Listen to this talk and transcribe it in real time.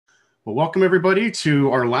Well, welcome everybody to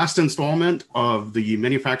our last installment of the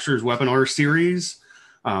Manufacturers Webinar Series.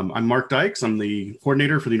 I'm Mark Dykes. I'm the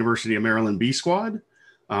coordinator for the University of Maryland Bee Squad.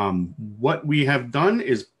 What we have done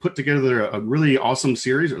is put together a really awesome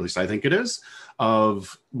series, or at least I think it is,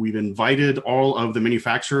 we've invited all of the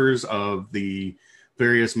manufacturers of the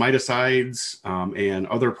various miticides and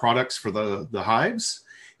other products for the hives.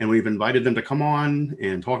 And we've invited them to come on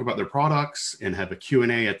and talk about their products and have a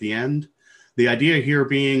Q&A at the end. The idea here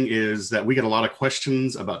being is that we get a lot of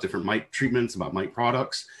questions about different mite treatments, about mite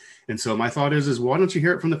products. And so my thought is why don't you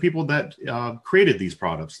hear it from the people that created these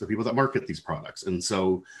products, the people that market these products? And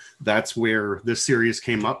so that's where this series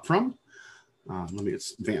came up from. Let me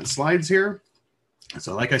advance slides here.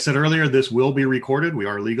 So like I said earlier, this will be recorded. We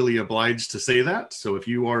are legally obliged to say that. So if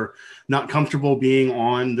you are not comfortable being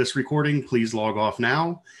on this recording, please log off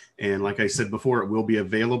now. And like I said before, it will be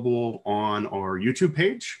available on our YouTube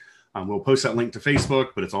page. We'll post that link to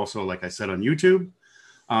Facebook, but it's also, like I said, on YouTube.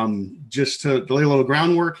 Just to lay a little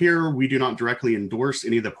groundwork here, we do not directly endorse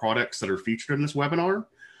any of the products that are featured in this webinar.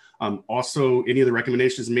 Also, any of the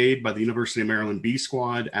recommendations made by the University of Maryland Bee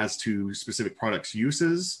Squad as to specific products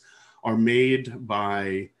uses are made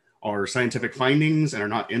by our scientific findings and are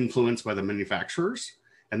not influenced by the manufacturers.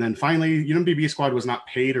 And then finally, UMB Bee Squad was not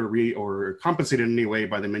paid or compensated in any way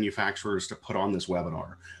by the manufacturers to put on this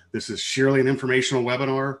webinar. This is sheerly an informational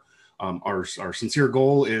webinar. Our sincere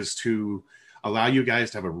goal is to allow you guys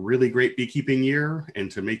to have a really great beekeeping year and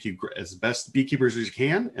to make you as best beekeepers as you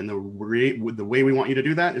can. And the way we want you to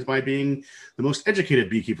do that is by being the most educated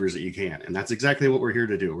beekeepers that you can. And that's exactly what we're here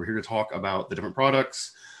to do. We're here to talk about the different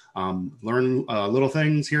products, learn little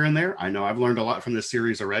things here and there. I know I've learned a lot from this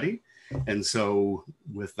series already. And so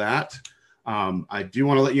with that, I do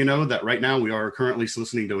want to let you know that right now we are currently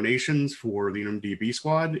soliciting donations for the NOD Bee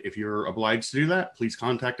Squad. If you're obliged to do that, please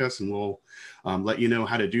contact us and we'll let you know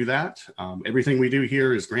how to do that. Everything we do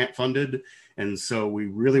here is grant funded. And so we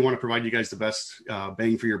really want to provide you guys the best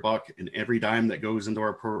bang for your buck, and every dime that goes into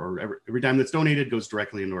our every dime that's donated goes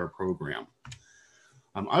directly into our program.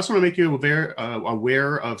 I also want to make you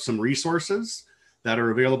aware of some resources that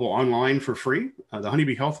are available online for free. The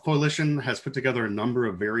Honeybee Health Coalition has put together a number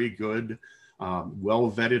of very good,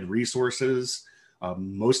 well-vetted resources.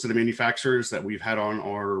 Most of the manufacturers that we've had on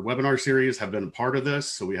our webinar series have been a part of this,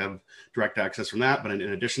 so we have direct access from that. But in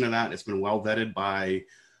addition to that, it's been well vetted by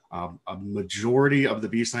a majority of the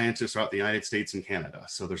bee scientists throughout the United States and Canada.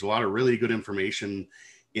 So there's a lot of really good information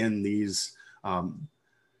in these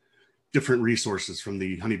different resources from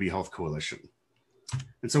the Honeybee Health Coalition.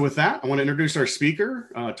 And so with that, I want to introduce our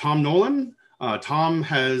speaker, Tom Nolan. Tom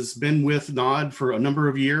has been with NOD for a number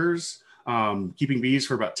of years, keeping bees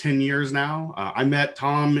for about 10 years now. I met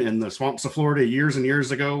Tom in the swamps of Florida years and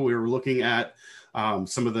years ago. We were looking at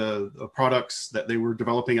some of the products that they were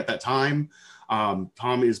developing at that time.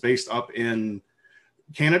 Tom is based up in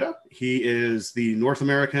Canada. He is the North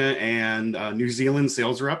America and New Zealand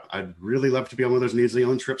sales rep. I'd really love to be on one of those New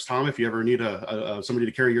Zealand trips, Tom. If you ever need somebody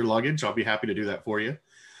to carry your luggage, I'll be happy to do that for you.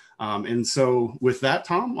 And so with that,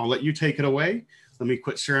 Tom, I'll let you take it away. Let me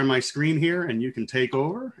quit sharing my screen here and you can take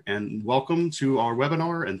over. And welcome to our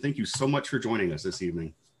webinar. And thank you so much for joining us this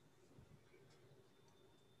evening.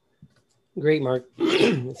 Great, Mark.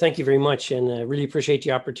 Thank you very much. And I really appreciate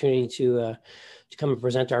the opportunity to come and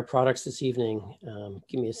present our products this evening.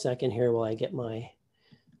 Give me a second here while I get my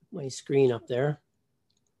screen up there.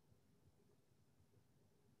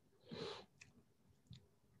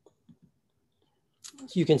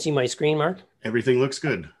 So you can see my screen, Mark? Everything looks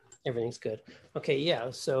good. Everything's good. Okay, yeah.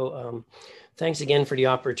 So thanks again for the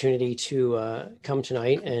opportunity to come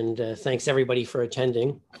tonight, and thanks everybody for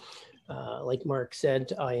attending. Like Mark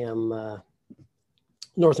said, I am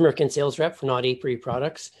North American sales rep for NOD Apiary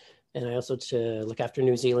Products, and I also look after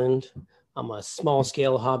New Zealand. I'm a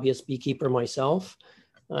small-scale hobbyist beekeeper myself.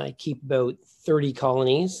 I keep about 30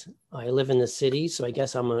 colonies. I live in the city, so I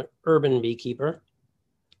guess I'm an urban beekeeper.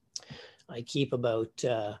 I keep about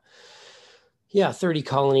 30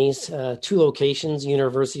 colonies, 2 locations,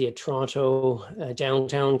 University of Toronto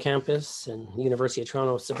downtown campus and University of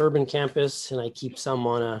Toronto suburban campus, and I keep some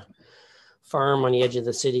on a farm on the edge of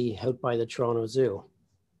the city out by the Toronto Zoo.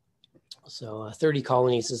 So 30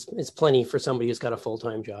 colonies is plenty for somebody who's got a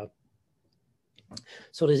full-time job.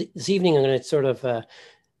 So this evening, I'm going to sort of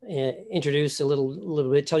introduce a little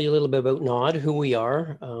bit, tell you a little bit about NOD, who we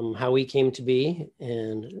are, how we came to be,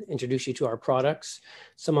 and introduce you to our products.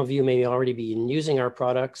 Some of you may already be using our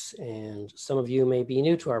products, and some of you may be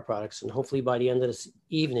new to our products. And hopefully by the end of this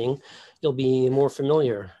evening, you'll be more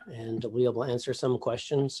familiar and we'll be able to answer some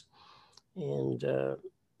questions. And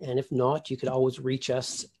if not, you could always reach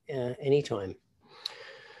us anytime.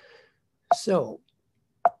 So,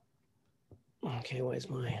 okay, where's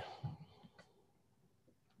my...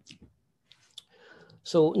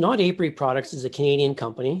 So NOD Apiary Products is a Canadian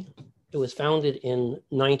company. It was founded in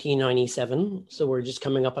 1997. So we're just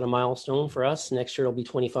coming up on a milestone for us. Next year it'll be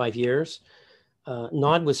 25 years.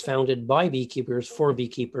 NOD was founded by beekeepers for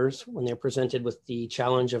beekeepers when they're presented with the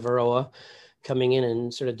challenge of Varroa coming in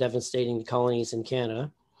and sort of devastating the colonies in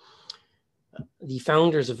Canada. The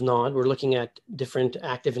founders of NOD were looking at different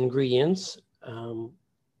active ingredients.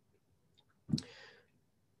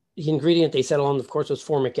 The ingredient they settled on, of course, was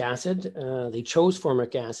formic acid. They chose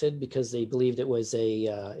formic acid because they believed it was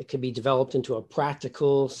it could be developed into a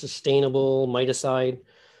practical, sustainable miticide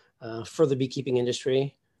for the beekeeping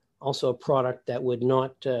industry. Also a product that would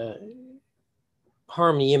not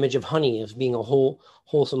harm the image of honey as being a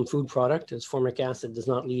wholesome food product, as formic acid does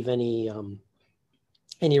not leave any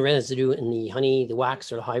residue in the honey, the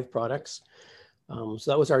wax, or the hive products. So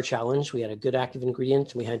that was our challenge. We had a good active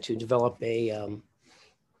ingredient. We had to develop a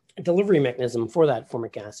delivery mechanism for that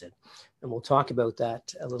formic acid. And we'll talk about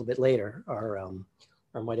that a little bit later, our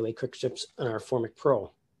Mitaway Quick Strips and our Formic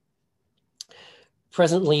Pro.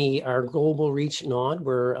 Presently, our global reach NOD,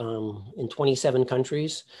 we're in 27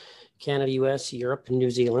 countries, Canada, US, Europe, and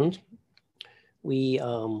New Zealand. We,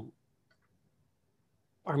 our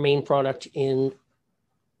main product in,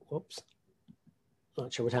 whoops,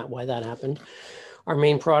 not sure why that happened. Our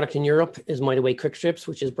main product in Europe is Mitaway Quick Strips,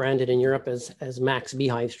 which is branded in Europe as Max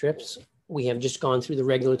Beehive Strips. We have just gone through the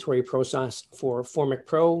regulatory process for Formic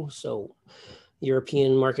Pro, so the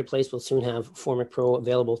European marketplace will soon have Formic Pro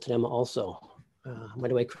available to them also.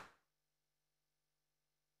 Mitaway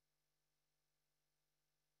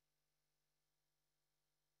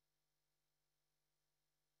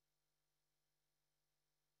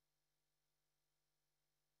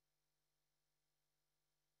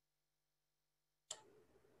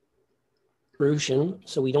distribution,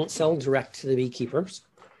 so we don't sell direct to the beekeepers.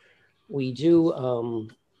 We do.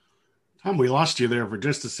 Tom, we lost you there for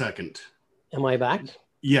just a second. Am I back?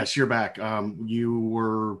 Yes, you're back. You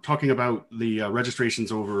were talking about the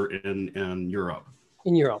registrations over in Europe.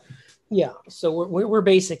 In Europe, yeah. So we're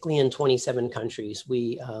basically in 27 countries.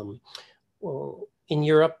 We well, in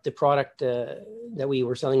Europe, the product that we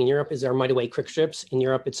were selling in Europe is our Mitaway Quick Strips. In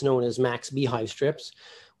Europe, it's known as Max Beehive Strips.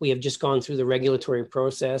 We have just gone through the regulatory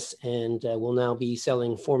process and will now be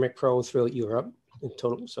selling Formic Pro throughout Europe in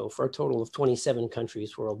total. So for a total of 27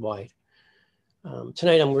 countries worldwide.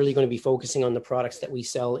 Tonight, I'm really going to be focusing on the products that we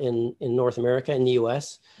sell in North America and the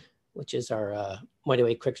US, which is our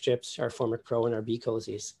Mitaway Quick Strips, our Formic Pro, and our Bee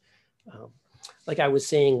Cozies. Like I was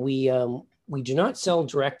saying, we do not sell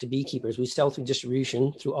direct to beekeepers. We sell through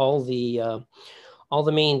distribution through all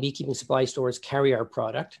the main beekeeping supply stores carry our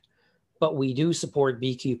product, but we do support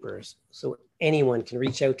beekeepers. So anyone can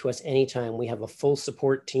reach out to us anytime. We have a full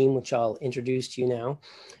support team, which I'll introduce to you now.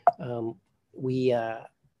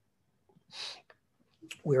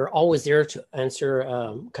 We're always there to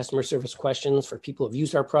answer customer service questions for people who've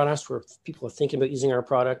used our products, for people who are thinking about using our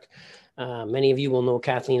product. Many of you will know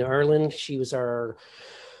Kathleen Ireland. She was our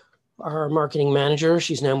marketing manager.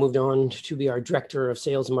 She's now moved on to be our director of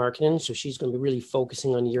sales and marketing. So she's going to be really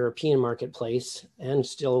focusing on the European marketplace and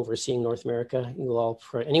still overseeing North America. You will all,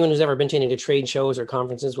 anyone who's ever been to any of the trade shows or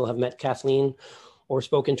conferences will have met Kathleen or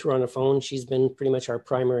spoken to her on the phone. She's been pretty much our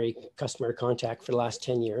primary customer contact for the last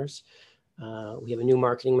 10 years. We have a new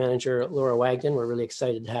marketing manager, Laura Wagden. We're really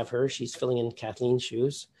excited to have her. She's filling in Kathleen's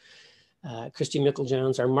shoes. Christy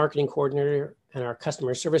Micklejones, our marketing coordinator and our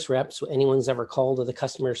customer service rep. So anyone's ever called with a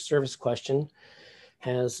customer service question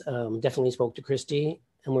has definitely spoke to Christy.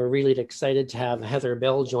 And we're really excited to have Heather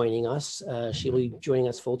Bell joining us. She'll be joining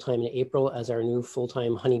us full-time in April as our new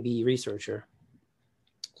full-time honeybee researcher.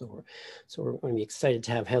 So we're going to be excited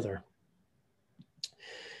to have Heather.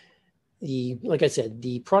 Like I said,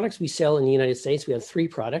 the products we sell in the United States, we have 3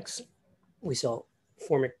 products. We sell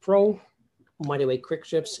Formic Pro, Mitaway Quick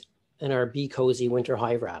Strips, and our Bee Cozy Winter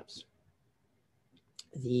Hive Wraps.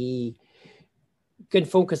 The good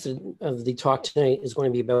focus of the talk tonight is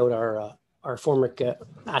going to be about our formic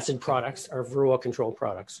acid products, our Varroa control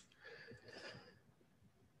products.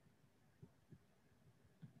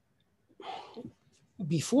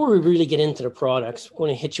 Before we really get into the products, I'm going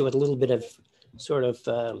to hit you with a little bit of sort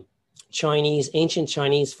of ancient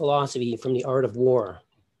Chinese philosophy from the art of war,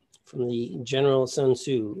 from the General Sun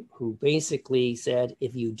Tzu, who basically said,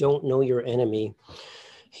 if you don't know your enemy,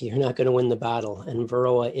 you're not going to win the battle. And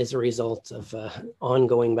Varroa is a result of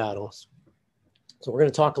ongoing battles. So we're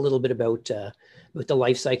going to talk a little bit about the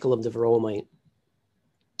life cycle of the Varroa mite.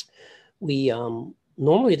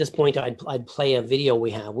 Normally at this point, I'd play a video we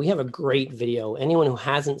have. We have a great video. Anyone who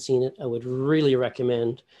hasn't seen it, I would really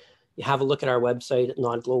recommend you have a look at our website at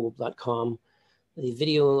nodglobal.com. The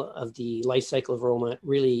video of the life cycle of varroa mite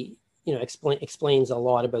really, explains a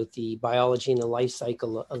lot about the biology and the life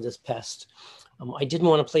cycle of this pest. I didn't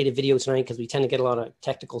want to play the video tonight because we tend to get a lot of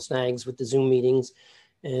technical snags with the Zoom meetings.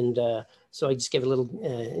 And so I just gave a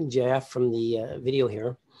little GIF from the video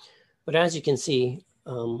here. But as you can see,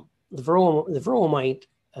 the varroa mite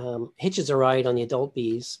hitches a ride on the adult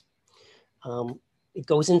bees. It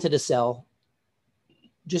goes into the cell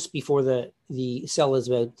just before the cell is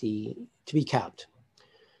about to be capped.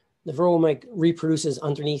 The varroa mite reproduces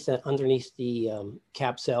underneath the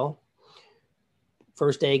cap cell.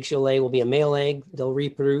 First egg she'll lay will be a male egg. They'll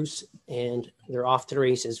reproduce, and they're off to the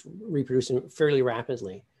races, reproducing fairly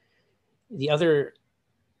rapidly. The other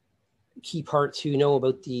key part to know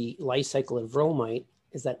about the life cycle of varroa mite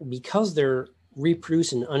is that because they're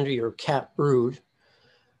reproducing under your cap brood,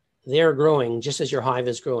 they're growing just as your hive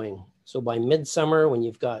is growing. So by midsummer, when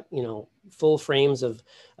you've got full frames of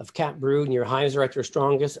cap brood and your hives are at their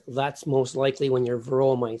strongest, that's most likely when your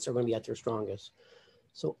varroa mites are going to be at their strongest.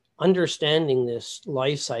 So understanding this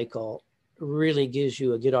life cycle really gives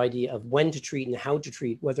you a good idea of when to treat and how to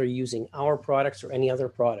treat, whether you're using our products or any other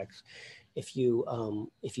products. If you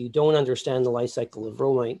don't understand the life cycle of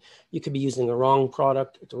varroa mite, you could be using the wrong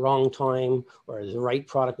product at the wrong time, or the right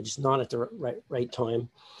product, but just not at the right time.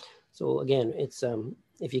 So again, it's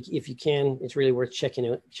if you can, it's really worth checking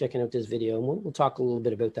out this video, and we'll talk a little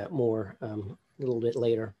bit about that more a little bit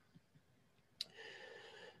later.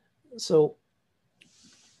 So,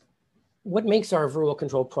 what makes our varroa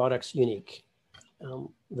control products unique? The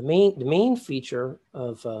main feature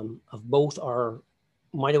of both our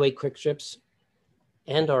Mite Away Quick Strips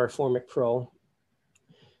and our Formic Pro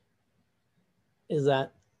is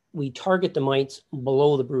that we target the mites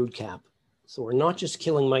below the brood cap. So we're not just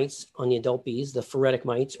killing mites on the adult bees, the phoretic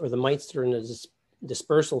mites, or the mites that are in the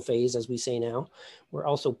dispersal phase, as we say now. We're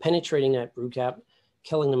also penetrating that brood cap,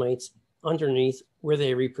 killing the mites underneath where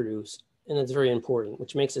they reproduce. And that's very important,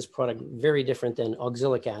 which makes this product very different than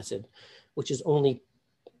oxalic acid, which is only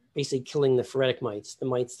basically killing the phoretic mites, the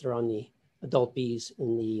mites that are on the adult bees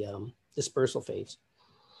in the dispersal phase.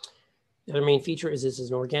 The other main feature is this is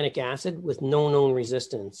an organic acid with no known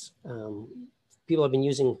resistance. People have been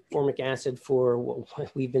using formic acid for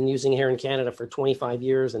what we've been using here in Canada for 25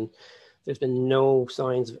 years, and there's been no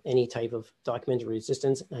signs of any type of documented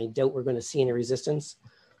resistance. And I doubt we're going to see any resistance,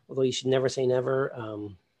 although you should never say never.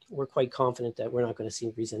 We're quite confident that we're not going to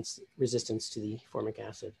see resistance to the formic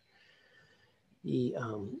acid. The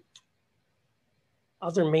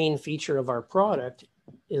other main feature of our product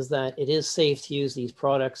is that it is safe to use these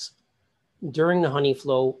products during the honey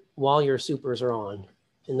flow while your supers are on,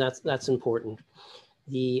 and that's important.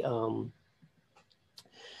 The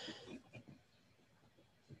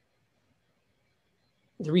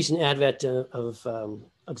recent advent of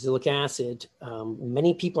oxalic acid,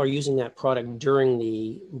 many people are using that product during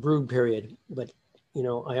the brood period, but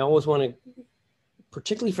I always want to,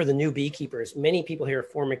 particularly for the new beekeepers, many people hear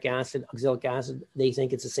formic acid, oxalic acid, they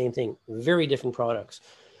think it's the same thing. Very different products.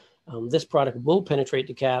 This product will penetrate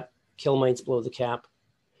the cap, kill mites below the cap.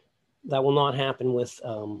 That will not happen with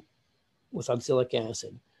oxalic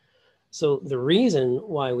acid. So the reason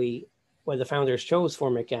why the founders chose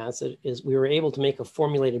formic acid is we were able to make a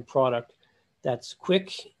formulated product that's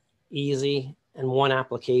quick, easy, and one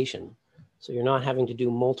application. So you're not having to do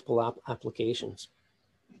multiple applications.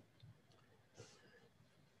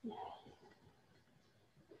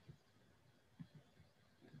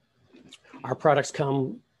 Our products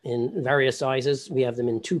come in various sizes. We have them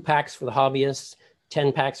in 2 packs for the hobbyists,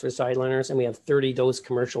 10 packs for sideliners, and we have 30 dose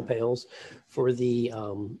commercial pails for the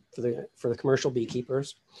commercial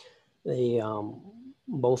beekeepers. They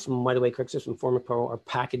both Mite Away Quick Strips and Formic Pro are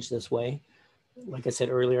packaged this way. Like I said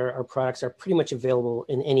earlier, our products are pretty much available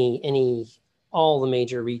in all the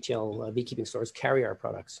major retail beekeeping stores carry our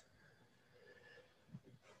products.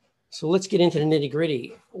 So let's get into the nitty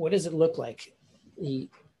gritty. What does it look like? The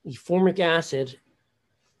formic acid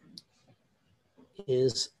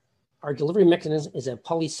is, our delivery mechanism is a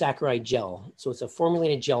polysaccharide gel. So it's a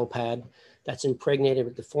formulated gel pad that's impregnated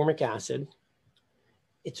with the formic acid.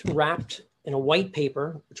 It's wrapped in a white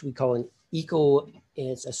paper, which we call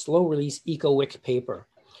it's a slow release eco-wick paper.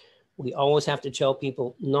 We always have to tell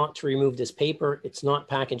people not to remove this paper. It's not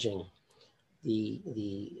packaging.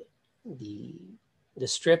 The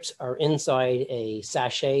strips are inside a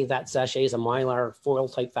sachet. That sachet is a Mylar foil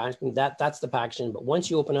type packaging. That's the packaging. But once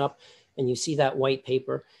you open up and you see that white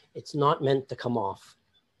paper, it's not meant to come off.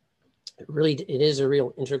 It is a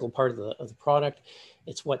real integral part of the product.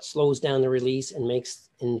 It's what slows down the release and makes,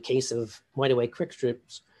 in the case of White Away Quick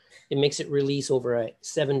Strips, it makes it release over a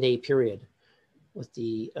 7-day period. With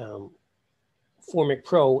the Formic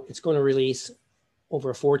Pro, it's going to release over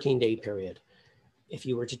a 14-day period. If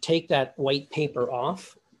you were to take that white paper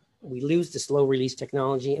off, we lose the slow release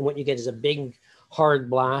technology, and what you get is a big hard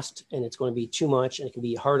blast, and it's going to be too much, and it can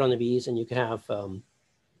be hard on the bees, and you can have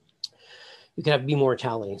bee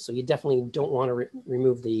mortality. So you definitely don't want to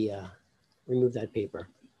remove that paper.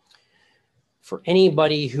 For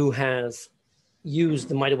anybody who has used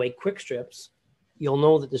the Might Away Quick Strips, you'll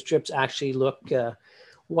know that the strips actually look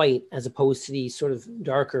white as opposed to these sort of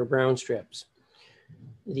darker brown strips.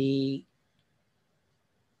 The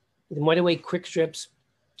Might Away Quick Strips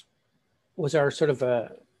was our sort of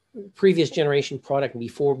a previous generation product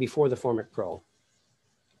before the Formic Pro.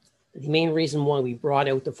 The main reason why we brought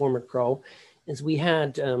out the Formic Pro is we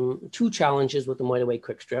had 2 challenges with the Might Away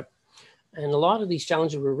Quick Strip. And a lot of these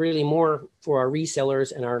challenges were really more for our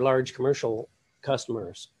resellers and our large commercial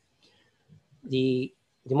customers. The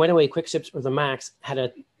Might Away Quick Strips, or the Max, had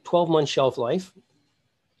a 12-month shelf life,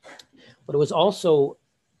 but it was also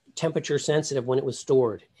temperature sensitive when it was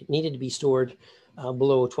stored. It needed to be stored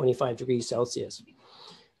below 25 degrees Celsius.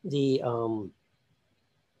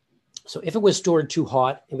 So if it was stored too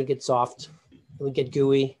hot, it would get soft, it would get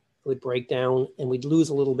gooey, it would break down, and we'd lose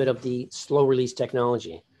a little bit of the slow release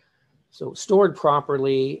technology. So stored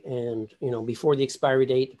properly and, before the expiry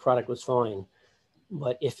date, the product was fine.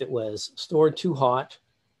 But if it was stored too hot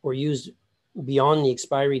or used beyond the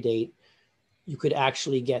expiry date, you could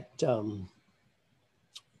actually get the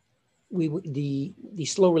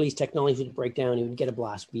slow release technology would break down. You would get a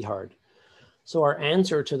blast, be hard. So our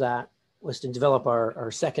answer to that was to develop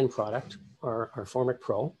our second product, our Formic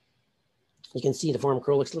Pro. You can see the Formic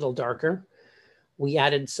Pro looks a little darker. We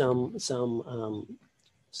added some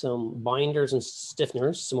binders and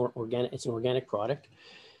stiffeners, some more organic. It's an organic product.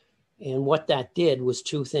 And what that did was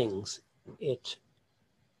 2 things. It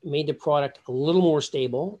made the product a little more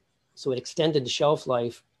stable. So it extended the shelf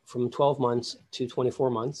life from 12 months to 24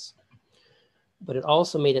 months. But it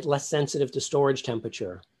also made it less sensitive to storage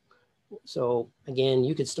temperature. So again,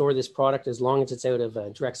 you could store this product as long as it's out of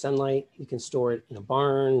direct sunlight. You can store it in a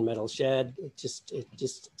barn, metal shed. It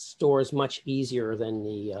just stores much easier than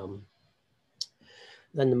the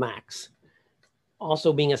Max.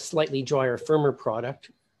 Also, being a slightly drier, firmer product,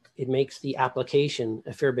 it makes the application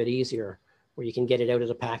a fair bit easier, where you can get it out of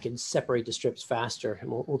the package, separate the strips faster.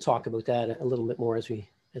 And we'll talk about that a little bit more as we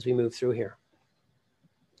move through here.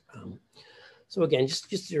 So again, just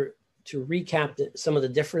to recap some of the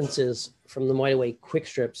differences from the Might Away Quick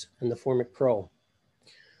Strips and the Formic Pro.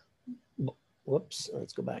 Whoops,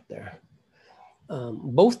 let's go back there.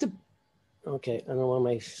 Okay, I don't know why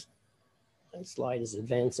my slide is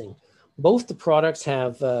advancing. Both the products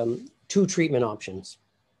have 2 treatment options.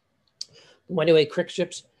 The Might Away Quick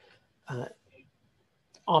Strips,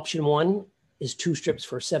 option 1 is 2 strips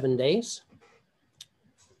for 7 days.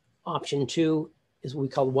 Option 2 is what we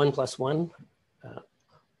call 1+1.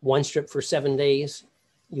 1 strip for 7 days.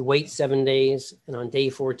 You wait 7 days, and on day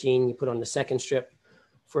 14, you put on the second strip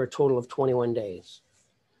for a total of 21 days.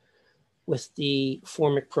 With the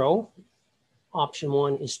Formic Pro, option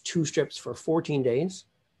 1 is 2 strips for 14 days.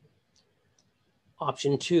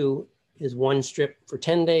 Option 2 is 1 strip for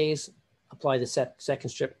 10 days. Apply the second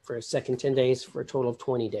strip for a second 10 days for a total of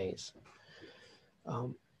 20 days.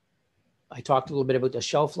 I talked a little bit about the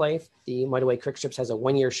shelf life. The Might Away Quick Strips has a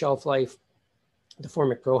 1-year shelf life. The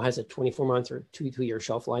Formic Pro has a 24-month or 2-year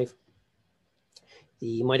shelf life.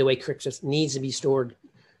 The Might Away Quick Strips needs to be stored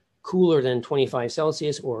cooler than 25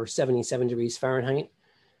 Celsius or 77 degrees Fahrenheit.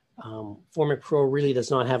 Formic Pro really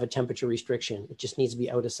does not have a temperature restriction. It just needs to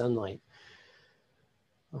be out of sunlight.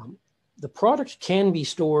 The product can be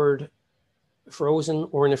stored frozen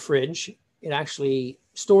or in a fridge. It actually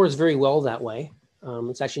stores very well that way.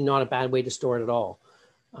 It's actually not a bad way to store it at all.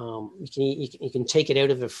 You can take it out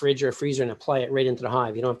of a fridge or a freezer and apply it right into the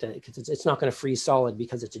hive. You don't have to, because it's not going to freeze solid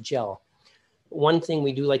because it's a gel. One thing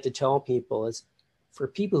we do like to tell people is, for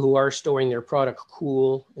people who are storing their product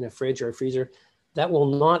cool in a fridge or a freezer, that will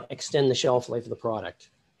not extend the shelf life of the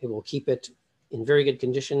product. It will keep it in very good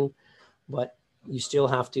condition, but you still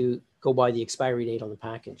have to go by the expiry date on the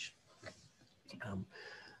package.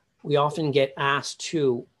 We often get asked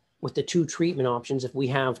too, with the 2 treatment options, if we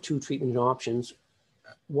have 2 treatment options,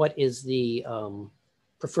 what is the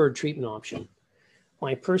preferred treatment option?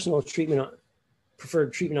 My personal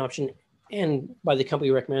preferred treatment option, and by the company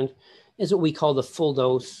we recommend, is what we call the full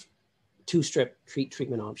dose 2-strip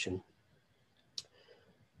treatment option.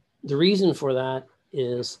 The reason for that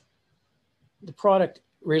is the product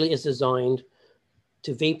really is designed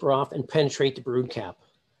to vapor off and penetrate the brood cap.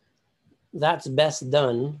 That's best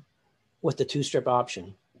done with the 2-strip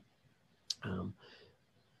option.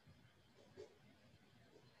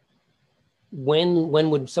 When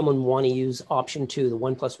would someone want to use option 2, the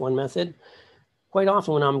 1+1 method? Quite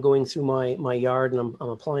often when I'm going through my yard and I'm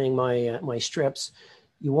applying my strips,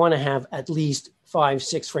 you want to have at least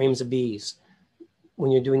 5-6 frames of bees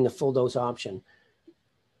when you're doing the full dose option.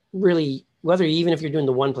 Really, even if you're doing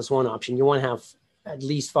the 1+1 option, you want to have at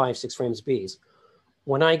least 5-6 frames of bees.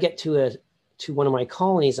 When I get to one of my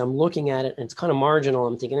colonies, I'm looking at it and it's kind of marginal.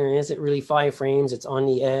 I'm thinking, is it really 5 frames? It's on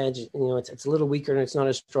the edge. You know, it's a little weaker and it's not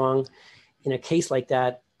as strong. In a case like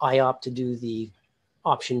that, I opt to do the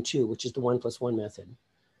option 2, which is the 1+1 method.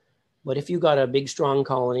 But if you got a big, strong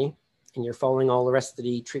colony and you're following all the rest of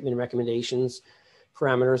the treatment recommendations,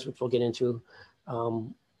 parameters, which we'll get into,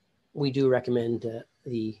 we do recommend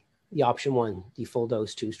the option 1, the full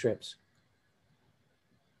dose 2 strips.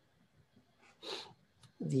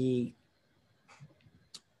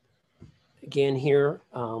 Again here,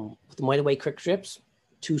 with the Might Away quick strips,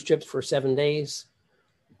 2 strips for 7 days.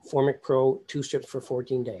 Formic Pro, 2 strips for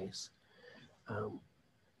 14 days.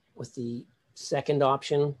 With the second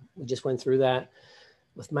option, we just went through that.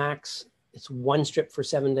 With Max, it's 1 strip for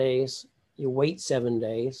 7 days. You wait 7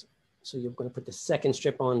 days. So you're going to put the second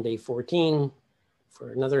strip on day 14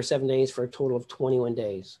 for another 7 days for a total of 21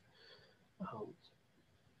 days.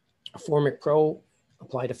 Formic Pro,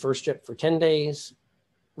 apply the first strip for 10 days,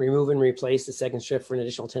 remove and replace the second strip for an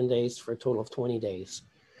additional 10 days for a total of 20 days.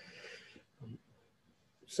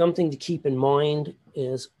 Something to keep in mind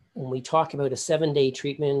is when we talk about a 7-day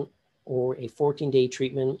treatment or a 14-day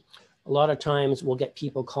treatment, a lot of times we'll get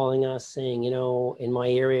people calling us saying, you know, in my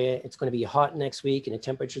area, it's going to be hot next week and the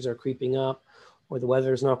temperatures are creeping up, or the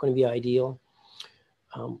weather is not going to be ideal.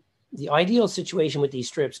 The ideal situation with these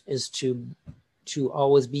strips is to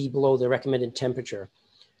always be below the recommended temperature.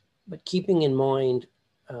 But keeping in mind,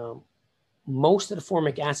 most of the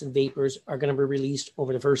formic acid vapors are going to be released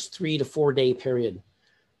over the first 3 to 4 day period.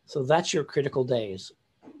 So that's your critical days.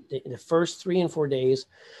 The first 3 and 4 days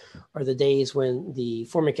are the days when the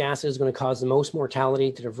formic acid is going to cause the most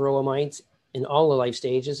mortality to the varroa mites in all the life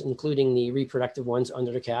stages, including the reproductive ones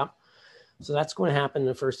under the cap. So that's going to happen in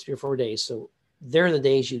the first 3 or 4 days. So they're the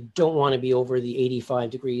days you don't want to be over the 85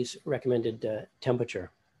 degrees recommended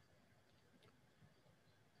temperature.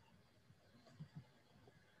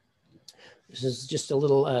 This is just a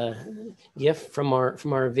little GIF from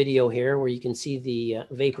our video here where you can see the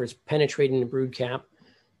vapors penetrating the brood cap,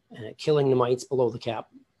 killing the mites below the cap.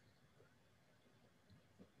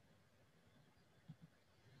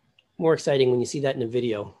 More exciting when you see that in a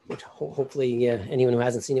video, which hopefully anyone who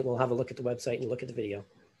hasn't seen it will have a look at the website and look at the video.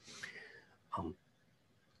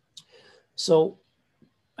 So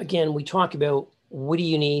again, we talk about what do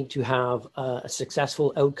you need to have a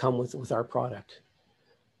successful outcome with our product.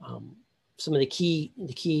 Some of the key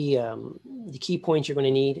points you're going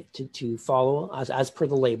to need to follow as per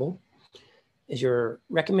the label is your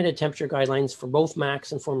recommended temperature guidelines for both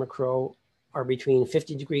Max and Formic Pro are between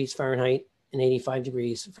 50 degrees Fahrenheit and 85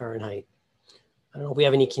 degrees Fahrenheit. I don't know if we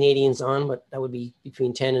have any Canadians on, but that would be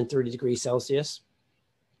between 10 and 30 degrees Celsius.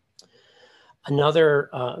 Another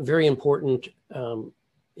very important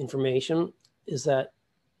information is that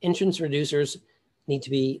entrance reducers need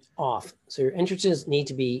to be off. So your entrances need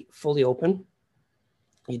to be fully open.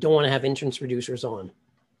 You don't want to have entrance reducers on.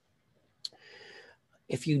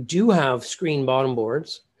 If you do have screen bottom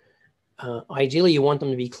boards, ideally you want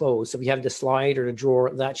them to be closed. So if you have the slide or the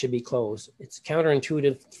drawer, that should be closed. It's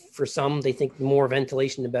counterintuitive for some. They think the more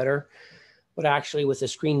ventilation, the better. But actually with a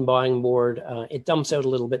screen bottom board, it dumps out a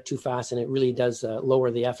little bit too fast and it really does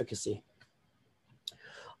lower the efficacy.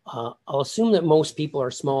 I'll assume that most people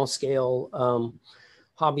are small scale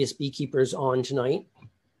hobbyist beekeepers on tonight.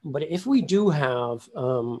 But if we do have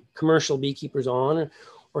commercial beekeepers on,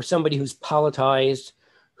 or somebody who's palletized,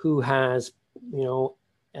 who has, you know,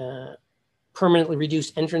 permanently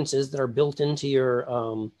reduced entrances that are built into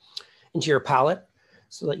your pallet,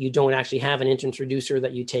 so that you don't actually have an entrance reducer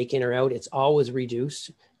that you take in or out. It's always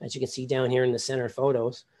reduced, as you can see down here in the center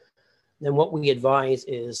photos. Then what we advise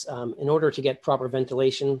is, in order to get proper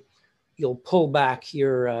ventilation, you'll pull back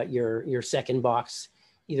your second box,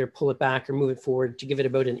 either pull it back or move it forward to give it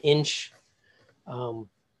about an inch to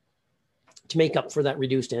make up for that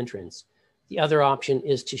reduced entrance. The other option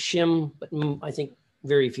is to shim, but I think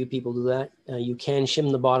very few people do that. You can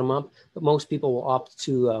shim the bottom up, but most people will opt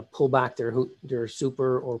to pull back their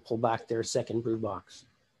super or pull back their second brood box.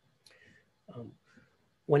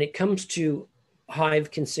 When it comes to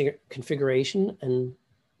hive configuration and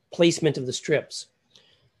placement of the strips.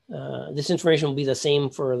 This information will be the same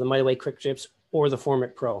for the Mighty Way Quick Strips or the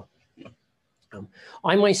Formic Pro.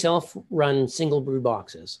 I myself run single brood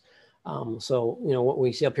boxes. So, what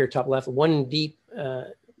we see up here top left, one deep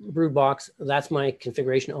brood box, that's my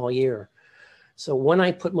configuration all year. So when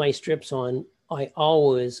I put my strips on, I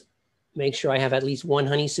always make sure I have at least one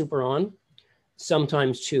honey super on,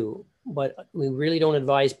 sometimes two, but we really don't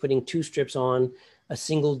advise putting two strips on a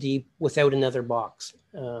single deep without another box.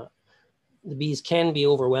 The bees can be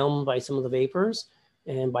overwhelmed by some of the vapors,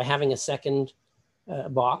 and by having a second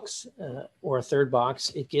box or a third box,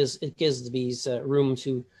 it gives the bees room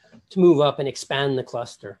to move up and expand the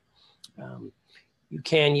cluster. You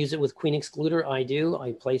can use it with queen excluder. I do.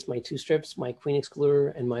 I place my two strips, my queen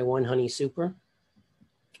excluder and my one honey super.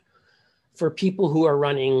 For people who are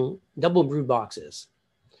running double brood boxes,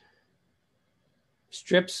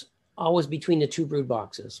 strips always between the two brood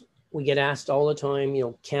boxes. We get asked all the time,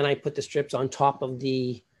 can I put the strips on top of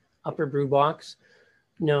the upper brood box?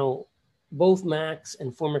 No, both Max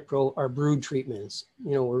and Formic Pro are brood treatments.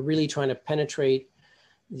 We're really trying to penetrate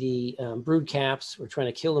the brood caps. We're trying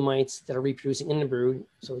to kill the mites that are reproducing in the brood.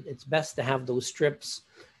 So it's best to have those strips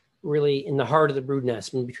really in the heart of the brood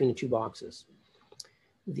nest in between the two boxes.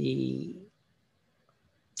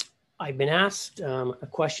 I've been asked a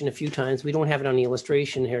question a few times. We don't have it on the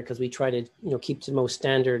illustration here because we try to keep to the most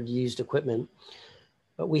standard used equipment.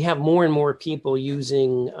 But we have more and more people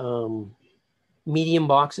using medium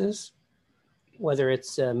boxes, whether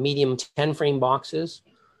it's medium 10 frame boxes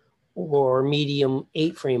or medium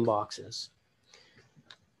 8 frame boxes.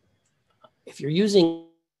 If you're using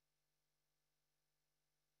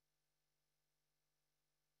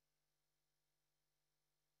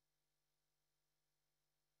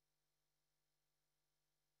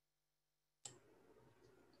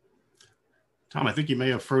Tom, I think you may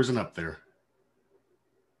have frozen up there.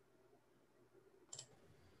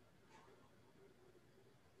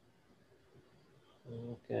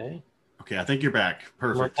 Okay. Okay, I think you're back.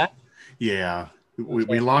 Perfect. Back? Yeah, Okay.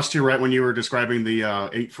 we lost you right when you were describing the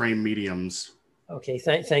 8 frame mediums. Okay,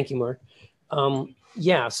 thank you, Mark.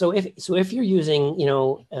 Yeah, so if you're using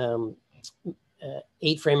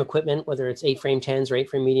 8 frame equipment, whether it's 8 frame 10s or 8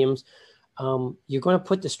 frame mediums, you're going to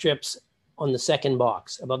put the strips on the second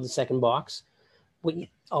box, above the second box.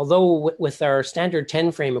 Although with our standard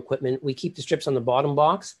 10 frame equipment, we keep the strips on the bottom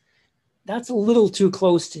box, that's a little too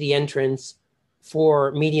close to the entrance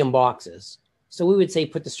for medium boxes. So we would say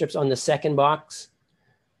put the strips on the second box.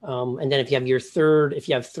 And then if you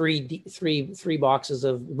have three boxes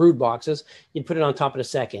of brood boxes, you'd put it on top of the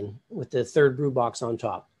second with the third brood box on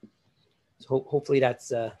top. So hopefully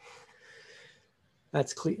that's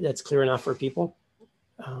clear enough for people.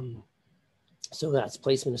 So that's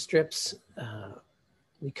placement of strips.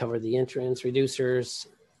 We cover the entrance, reducers,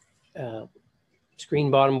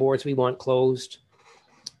 screen bottom boards we want closed.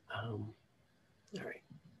 All right.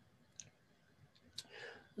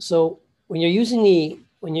 So when you're using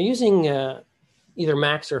either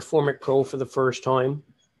Max or Formic Pro for the first time,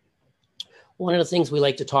 one of the things we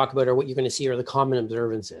like to talk about are what you're going to see are the common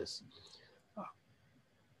observances.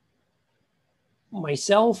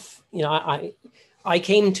 Myself, I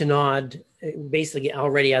came to NOD basically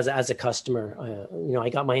already as a customer. I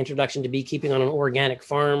got my introduction to beekeeping on an organic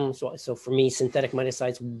farm. So for me, synthetic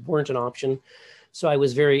miticides weren't an option. So I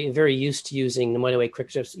was very, very used to using the Mighty Way Quick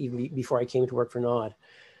Strips even before I came to work for NOD.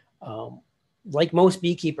 Like most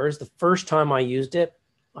beekeepers, the first time I used it,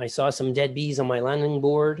 I saw some dead bees on my landing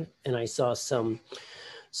board, and I saw some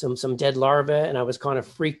dead larvae, and I was kind of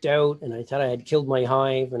freaked out, and I thought I had killed my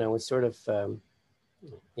hive, and I was sort of,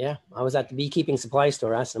 I was at the beekeeping supply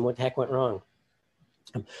store asking them what the heck went wrong.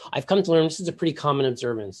 I've come to learn this is a pretty common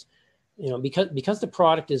observance, because the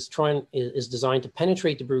product is designed to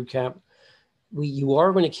penetrate the brood cap. You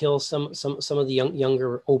are going to kill some of the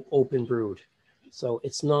younger open brood. So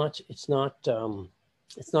it's not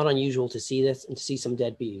unusual to see this and to see some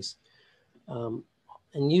dead bees. And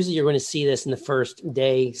usually you're going to see this in the first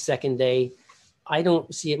day, second day. I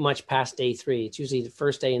don't see it much past day 3. It's usually the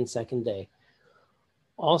first day and second day.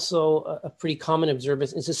 Also, a pretty common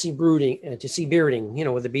observance is to see bearding,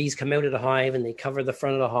 where the bees come out of the hive and they cover the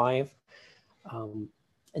front of the hive. And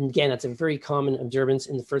again, that's a very common observance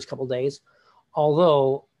in the first couple of days.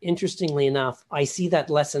 Although, interestingly enough, I see that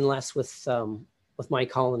less and less with my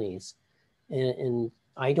colonies. And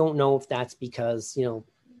I don't know if that's because, the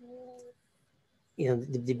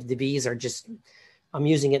bees are just, I'm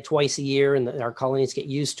using it twice a year and our colonies get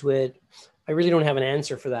used to it. I really don't have an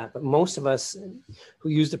answer for that. But most of us who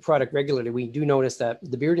use the product regularly, we do notice that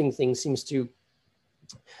the bearding thing seems to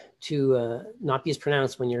not be as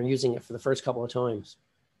pronounced when you're using it for the first couple of times.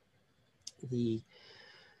 we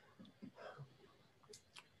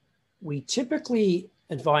typically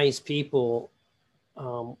advise people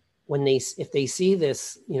if they see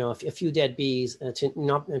this, a few dead bees, to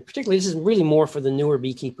not, and particularly this is really more for the newer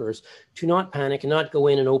beekeepers, to not panic and not go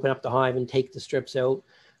in and open up the hive and take the strips out,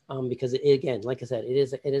 because again, like I said, it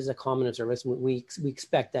is a common observance. We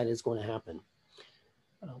expect that is going to happen.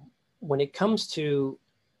 When it comes to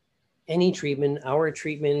any treatment, our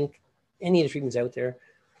treatment, any of the treatments out there,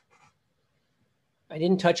 I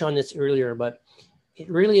didn't touch on this earlier, but it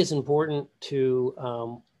really is important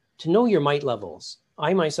to know your mite levels.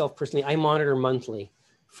 I myself personally, I monitor monthly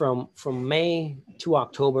from May to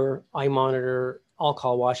October. I monitor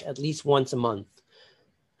alcohol wash at least once a month.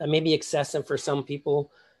 That may be excessive for some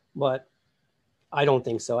people, but I don't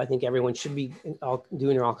think so. I think everyone should be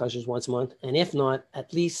doing their alcohol washes once a month. And if not,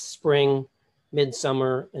 at least spring,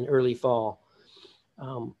 midsummer, and early fall.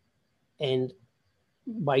 And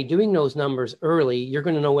by doing those numbers early, you're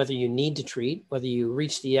going to know whether you need to treat, whether you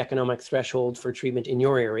reach the economic threshold for treatment in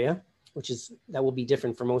your area, that will be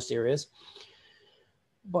different for most areas.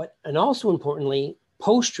 And also importantly,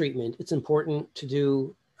 post-treatment, it's important to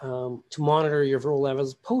do, to monitor your varroa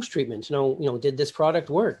levels post-treatment. To know, did this product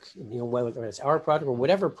work? Whether it's our product or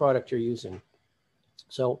whatever product you're using.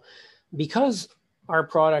 So because our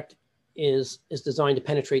product is designed to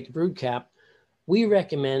penetrate the brood cap, we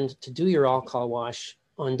recommend to do your alcohol wash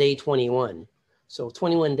on day 21. So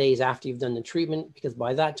 21 days after you've done the treatment, because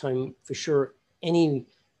by that time, for sure, any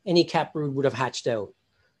cap brood would have hatched out.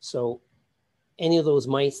 So any of those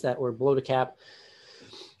mites that were below the cap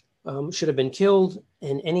should have been killed.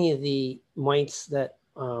 And any of the mites that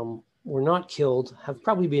were not killed have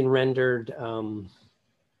probably been rendered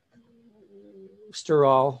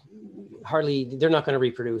sterile. They're not going to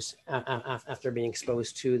reproduce after being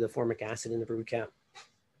exposed to the formic acid in the brood cap.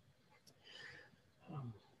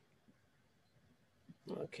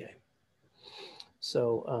 Okay.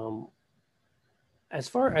 So as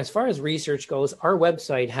far as research goes, our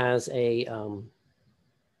website has a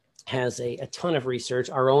ton of research,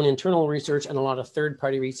 our own internal research and a lot of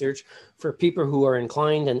third-party research for people who are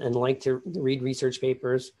inclined and like to read research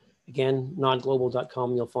papers. Again,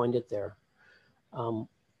 nodglobal.com, you'll find it there.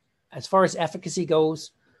 As far as efficacy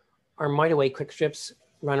goes, our Mite Away quick strips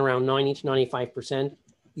run around 90 to 95%.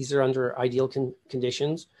 These are under ideal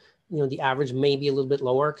conditions. The average may be a little bit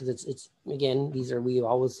lower because it's again, we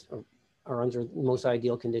always are under most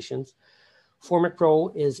ideal conditions. Formic Pro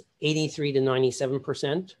is 83 to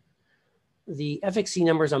 97%. The efficacy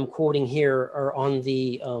numbers I'm quoting here are on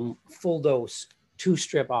the full dose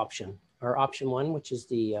 2-strip option, or option 1, which is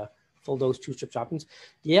the full dose 2-strip options.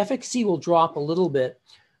 The efficacy will drop a little bit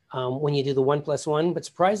when you do the 1+1, but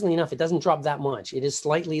surprisingly enough, it doesn't drop that much. It is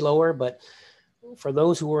slightly lower, but for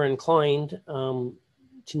those who are inclined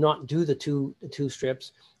to not do the two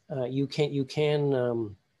strips, you can do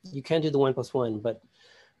the 1+1. But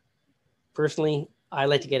personally, I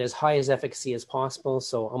like to get as high as efficacy as possible,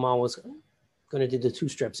 so I'm always going to do the 2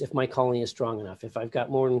 strips if my colony is strong enough. If I've got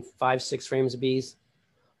more than 5-6 frames of bees,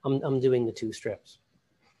 I'm doing the 2 strips.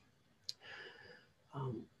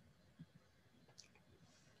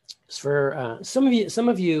 For some of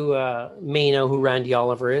you may know who Randy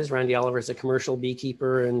Oliver is. Randy Oliver is a commercial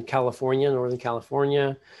beekeeper in California, Northern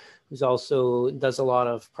California, who's also does a lot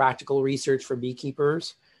of practical research for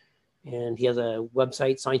beekeepers. And he has a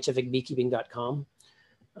website, scientificbeekeeping.com.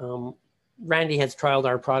 Randy has trialed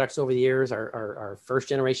our products over the years, our first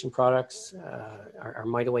generation products, our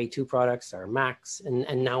Mite Away 2 products, our Max,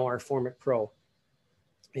 and now our Formic Pro.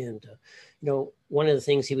 And, one of the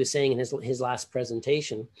things he was saying in his last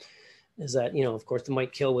presentation is that, of course, the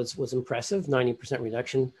mite kill was impressive, 90%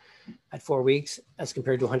 reduction at 4 weeks as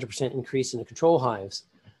compared to 100% increase in the control hives.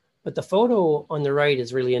 But the photo on the right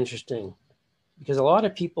is really interesting because a lot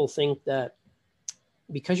of people think that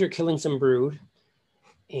because you're killing some brood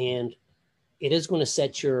and it is going to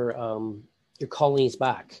set your colonies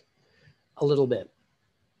back a little bit.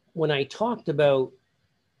 When I talked about,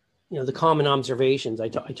 the common observations, I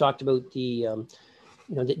talked about the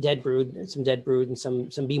dead brood, and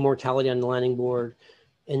some bee mortality on the landing board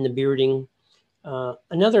and the bearding.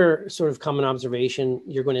 Another sort of common observation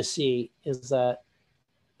you're going to see is that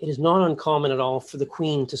it is not uncommon at all for the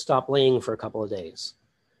queen to stop laying for a couple of days.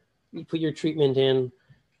 You put your treatment in,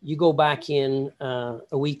 you go back in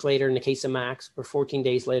a week later in the case of Max, or 14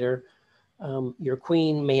 days later, your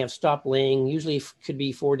queen may have stopped laying, usually could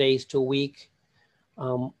be 4 days to a week.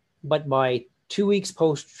 But by 2 weeks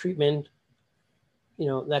post-treatment,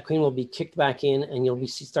 that queen will be kicked back in, and you'll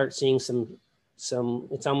start seeing some.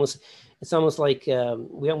 It's almost like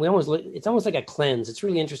it's almost like a cleanse. It's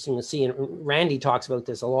really interesting to see, and Randy talks about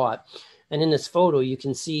this a lot. And in this photo, you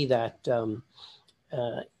can see that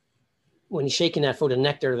when he's shaking that photo,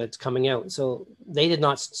 nectar that's coming out. So they did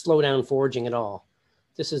not slow down foraging at all.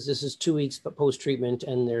 This is 2 weeks post-treatment,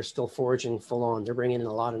 and they're still foraging full on. They're bringing in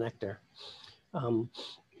a lot of nectar.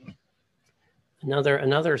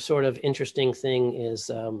 Another sort of interesting thing is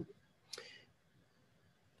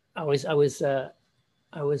I was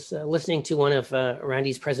listening to one of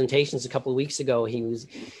Randy's presentations a couple of weeks ago.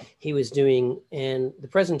 He was doing, and the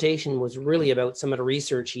presentation was really about some of the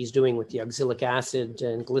research he's doing with the oxalic acid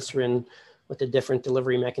and glycerin, with the different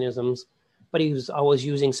delivery mechanisms. But he was always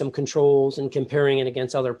using some controls and comparing it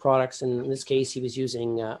against other products. And in this case, he was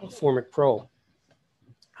using Formic Pro.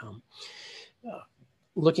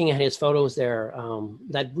 Looking at his photos there,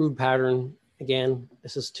 that brood pattern, again,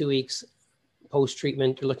 this is 2 weeks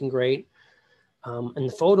post-treatment, you're looking great. And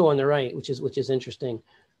the photo on the right, which is interesting,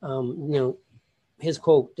 his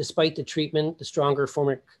quote, despite the treatment, the stronger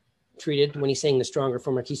formic treated, when he's saying the stronger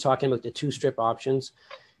formic, he's talking about the 2-strip options.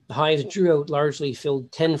 The hives drew out largely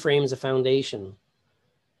filled 10 frames of foundation.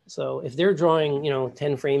 So if they're drawing,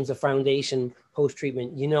 10 frames of foundation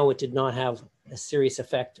post-treatment, it did not have a serious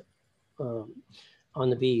effect on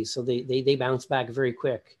the bees. So they bounce back very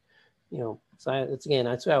quick, So that's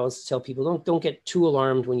what I always tell people. Don't get too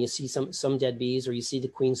alarmed when you see some dead bees or you see the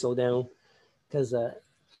queen slow down, because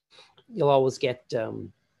you'll always get the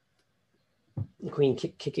queen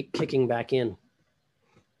kicking back in.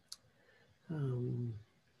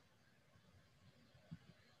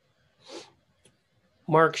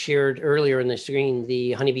 Mark shared earlier in the screen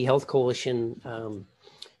the Honeybee Health Coalition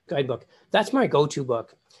guidebook. That's my go-to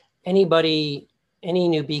book. Any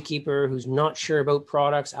new beekeeper who's not sure about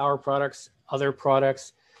products, our products, other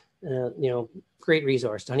products, great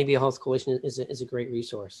resource. The Honeybee Health Coalition is a great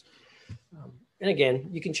resource. And again,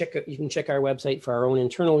 you can check our website for our own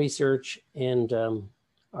internal research and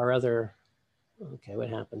our other. Okay, what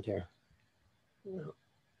happened here? No,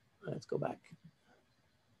 let's go back.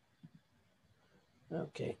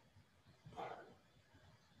 Okay.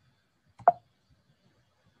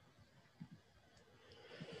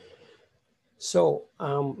 So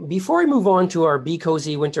before I move on to our Bee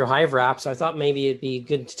Cozy Winter Hive Wraps, I thought maybe it'd be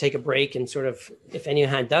good to take a break and sort of, if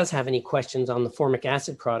anyone does have any questions on the formic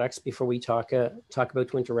acid products before we talk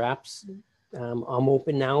about winter wraps, I'm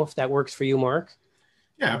open now if that works for you, Mark.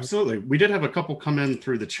 Yeah, absolutely. We did have a couple come in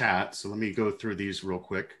through the chat, so let me go through these real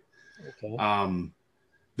quick. Okay.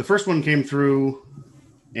 The first one came through,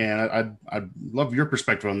 and I'd love your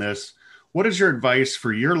perspective on this. What is your advice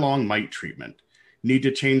for year-long mite treatment? Need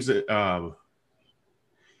to change the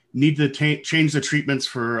change the treatments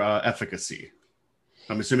for efficacy?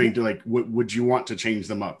 I'm assuming would you want to change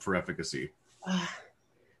them up for efficacy?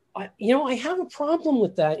 I have a problem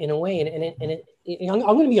with that in a way, and I'm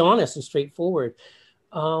going to be honest and straightforward.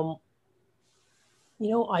 I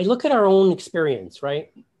look at our own experience,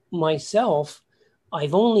 right? Myself,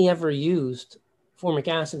 I've only ever used formic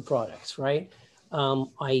acid products, right?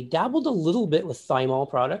 I dabbled a little bit with thymol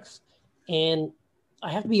products, and I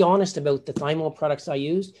have to be honest about the thymol products I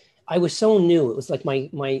used. I was so new. It was like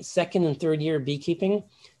my second and third year of beekeeping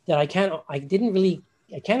that I can't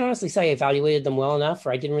honestly say I evaluated them well enough,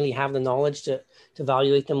 or I didn't really have the knowledge to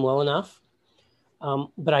evaluate them well enough.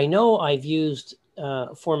 But I know I've used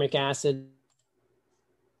formic acid.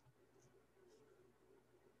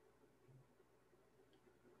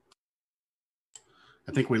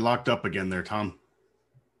 I think we locked up again there, Tom.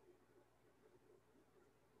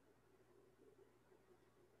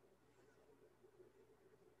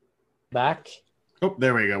 Back. Oh,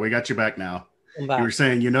 there we go. We got you back now. I'm back. You were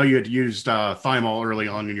saying, you had used thymol early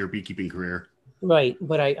on in your beekeeping career. Right.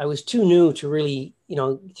 But I was too new to really,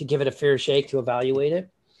 to give it a fair shake to evaluate it.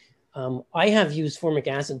 I have used formic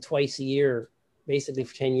acid twice a year, basically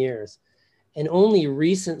for 10 years. And only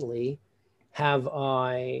recently have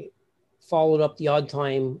I followed up the odd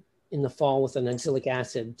time in the fall with an oxalic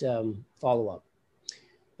acid follow-up.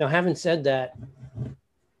 Now, having said that,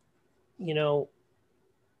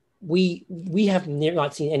 we have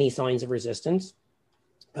not seen any signs of resistance.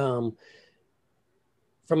 From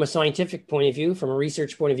a scientific point of view, from a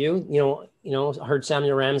research point of view, I heard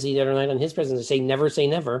Samuel Ramsey the other night on his presentation say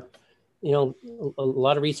never. A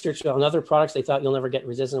lot of research on other products, they thought you'll never get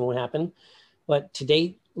resistance, won't happen. But to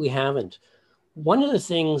date, we haven't. One of the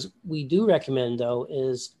things we do recommend, though,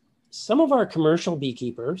 is some of our commercial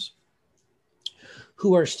beekeepers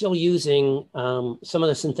who are still using some of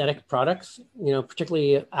the synthetic products,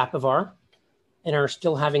 particularly Apivar, and are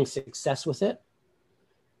still having success with it.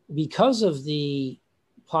 Because of the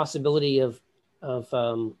possibility of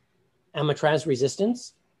amatraz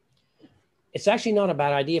resistance, it's actually not a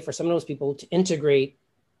bad idea for some of those people to integrate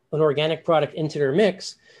an organic product into their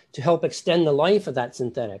mix to help extend the life of that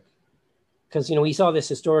synthetic. Because, we saw this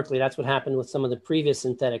historically. That's what happened with some of the previous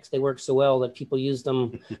synthetics. They worked so well that people used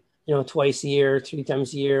them, twice a year, 3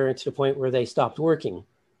 times a year, to the point where they stopped working.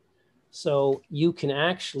 So you can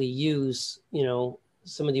actually use,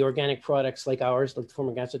 some of the organic products like ours, like the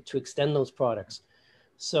formic acid, to extend those products.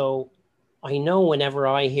 So I know whenever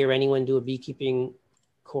I hear anyone do a beekeeping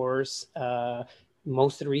course,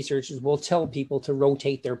 most of the researchers will tell people to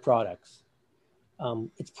rotate their products.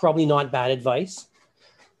 It's probably not bad advice.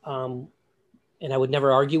 And I would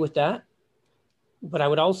never argue with that. But I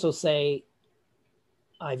would also say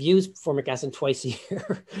I've used formic acid twice a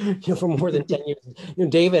year, for more than 10 years.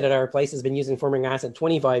 David at our place has been using formic acid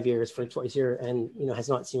 25 years for twice a year and, has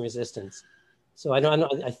not seen resistance. So I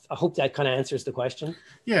hope that kind of answers the question.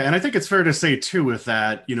 Yeah, and I think it's fair to say too with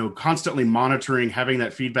that, constantly monitoring, having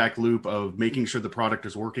that feedback loop of making sure the product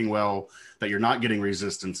is working well, that you're not getting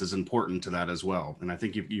resistance is important to that as well. And I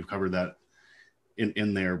think you've covered that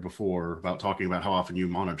in there before about talking about how often you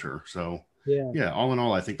monitor. So yeah, all in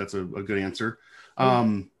all, I think that's a good answer.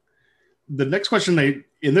 The next question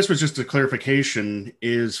and this was just a clarification,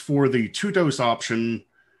 is for the 2-dose option,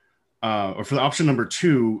 or for the option number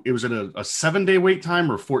 2, it was at a 7-day wait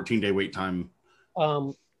time or 14-day wait time?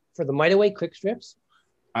 For the MiteAway quick strips,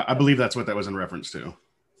 I believe that's what that was in reference to.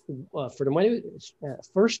 For the MiteAway,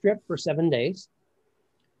 first strip for 7 days.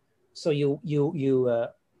 So you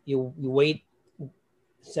wait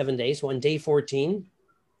 7 days. So on day 14,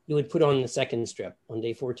 you would put on the second strip on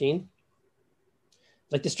day 14.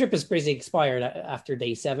 Like the strip is basically expired after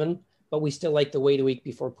day 7, but we still like to wait a week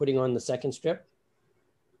before putting on the second strip.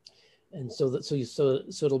 And so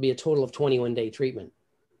it'll be a total of 21-day treatment.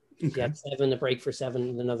 Okay. You have 7, a break for 7,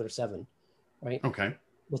 and another 7, right? Okay.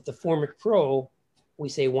 With the Formic Pro, we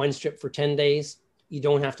say 1 strip for 10 days. You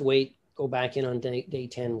don't have to wait. Go back in on day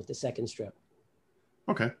 10 with the second strip.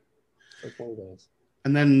 Okay. For 20 days.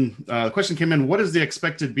 And then the question came in, what is the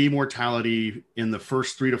expected bee mortality in the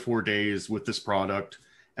first 3 to 4 days with this product?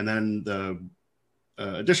 And then the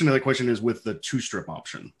addition to that question is with the 2-strip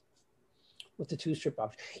option. With the 2-strip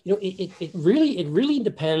option, it really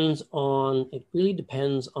depends on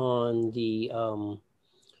the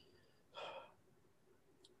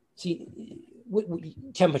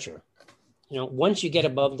temperature. Once you get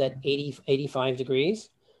above that 85 degrees,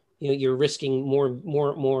 you're risking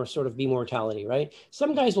more sort of bee mortality, right?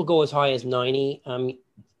 Some guys will go as high as 90.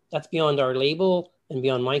 That's beyond our label and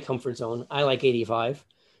beyond my comfort zone. I like 85.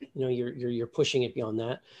 You're pushing it beyond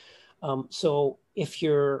that. So if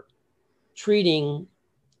you're treating,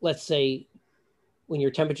 let's say, when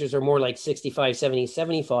your temperatures are more like 65, 70,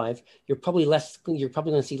 75, you're probably going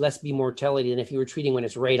to see less bee mortality than if you were treating when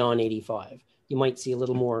it's right on 85. You might see a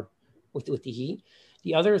little more with the heat.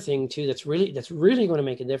 The other thing too that's really going to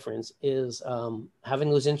make a difference is having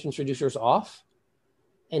those introducers off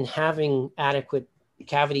and having adequate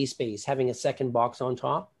cavity space, having a second box on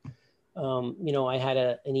top. I had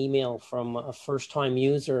an email from a first-time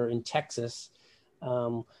user in Texas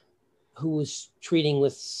who was treating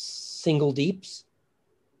with single deeps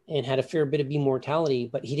and had a fair bit of bee mortality,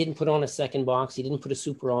 but he didn't put on a second box. He didn't put a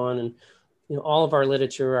super on. And, all of our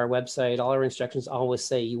literature, our website, all our instructions always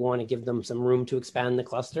say you want to give them some room to expand the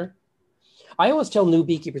cluster. I always tell new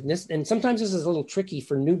beekeepers, and sometimes this is a little tricky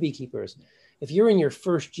for new beekeepers. If you're in your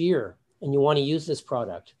first year and you want to use this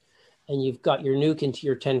product and you've got your nuke into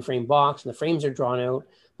your 10-frame box and the frames are drawn out,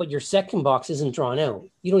 but your second box isn't drawn out.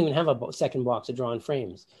 You don't even have a second box of drawn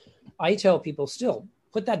frames. I tell people still,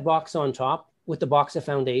 put that box on top with the box of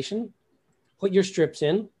foundation, put your strips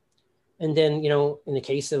in, and then, in the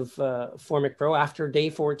case of Formic Pro, after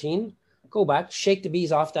day 14, go back, shake the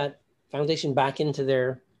bees off that foundation back into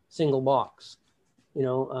their single box.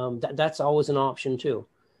 That's always an option too.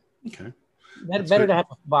 Okay. Better to have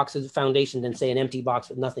a box of foundation than, say, an empty box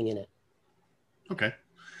with nothing in it. Okay.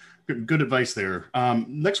 Good advice there.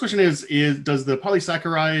 Next question is does the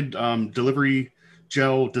polysaccharide delivery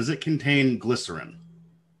gel, does it contain glycerin?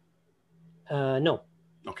 No.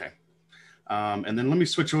 Okay. And then let me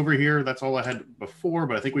switch over here. That's all I had before,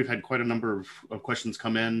 but I think we've had quite a number of questions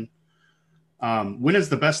come in. When is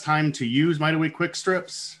the best time to use MiteAway quick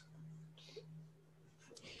strips?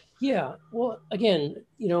 Yeah, well, again,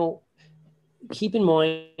 keep in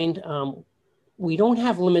mind, we don't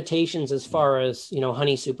have limitations as far as,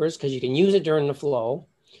 honey supers, because you can use it during the flow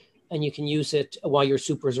and you can use it while your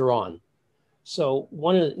supers are on. So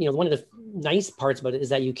one of the nice parts about it is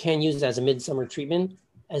that you can use it as a midsummer treatment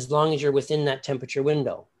as long as you're within that temperature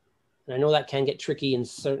window. And I know that can get tricky in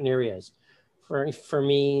certain areas. For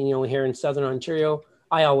me, here in Southern Ontario,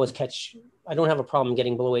 I always catch, I don't have a problem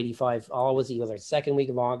getting below 85. I'll always, either second week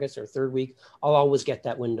of August or third week, I'll always get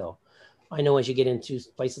that window. I know as you get into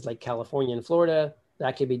places like California and Florida,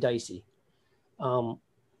 that could be dicey.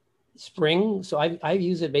 Spring, so I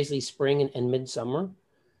use it basically spring and midsummer.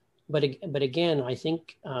 But again, I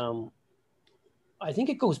think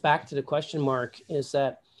it goes back to the question mark is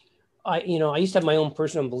that I used to have my own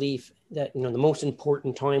personal belief that, the most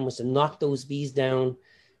important time was to knock those bees down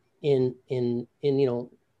in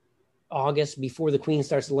August before the queen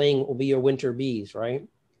starts laying, will be your winter bees, right?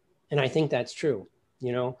 And I think that's true,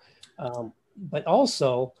 but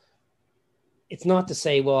also it's not to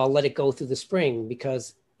say, well, I'll let it go through the spring,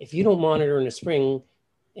 because if you don't monitor in the spring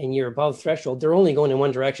and you're above threshold, they're only going in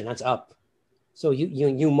one direction, that's up. So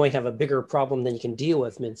you might have a bigger problem than you can deal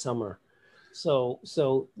with midsummer. So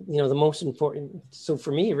the most important, so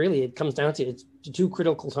for me, really, it comes down to, it's the two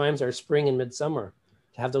critical times are spring and midsummer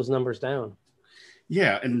to have those numbers down.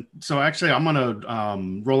 Yeah. And so actually I'm going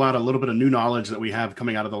to roll out a little bit of new knowledge that we have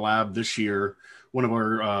coming out of the lab this year. One of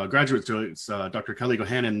our graduate students, Dr. Kelly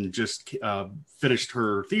Gohannan, just finished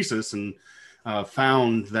her thesis and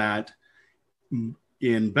found that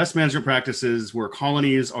in best management practices where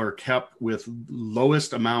colonies are kept with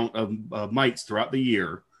lowest amount of mites throughout the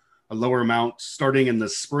year, a lower amount starting in the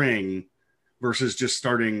spring versus just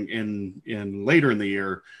starting in later in the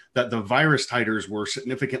year, that the virus titers were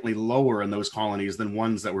significantly lower in those colonies than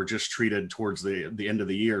ones that were just treated towards the end of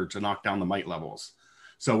the year to knock down the mite levels.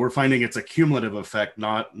 So we're finding it's a cumulative effect,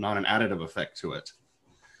 not an additive effect to it.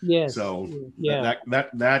 Yes. So yeah,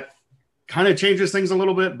 that kind of changes things a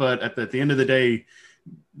little bit, but at the end of the day,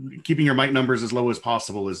 keeping your mite numbers as low as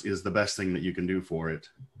possible is the best thing that you can do for it.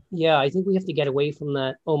 Yeah, I think we have to get away from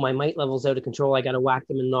that. Oh, my mite level's out of control, I got to whack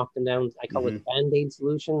them and knock them down. I call it Band-Aid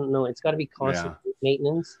solution. No, it's got to be constant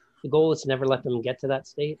maintenance. The goal is to never let them get to that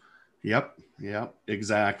state. Yep,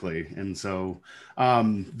 exactly. And so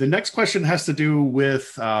the next question has to do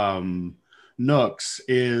with Nooks.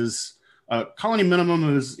 Is a colony minimum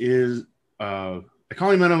a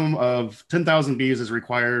colony minimum of 10,000 bees is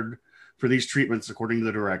required for these treatments according to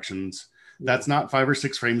the directions. That's not 5 or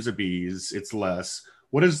 6 frames of bees, it's less.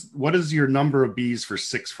 What is your number of bees for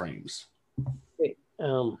 6 frames? It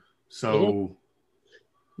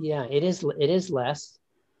is less,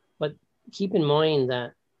 but keep in mind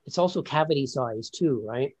that it's also cavity size too,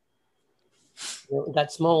 right?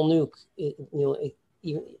 That small nuke,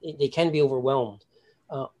 they can be overwhelmed.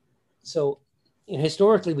 So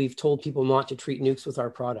historically, we've told people not to treat nukes with our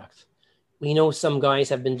product. We know some guys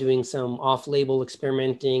have been doing some off-label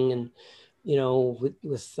experimenting and,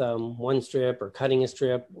 with one strip or cutting a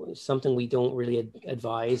strip, something we don't really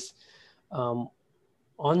advise. On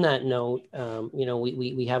that note,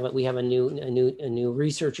 we have a new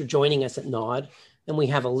researcher joining us at NOD, and we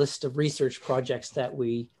have a list of research projects that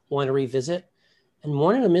we want to revisit. And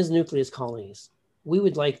one of them is nucleus colonies. We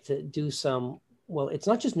would like to do some, well, it's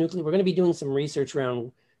not just nucleus. We're going to be doing some research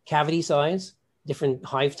around cavity size, different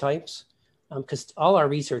hive types, because all our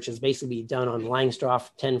research is basically done on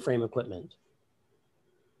Langstroth 10-frame equipment.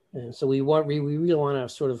 And so we really want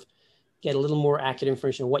to sort of get a little more accurate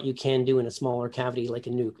information on what you can do in a smaller cavity like a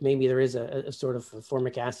nuke. Maybe there is a sort of a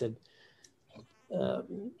formic acid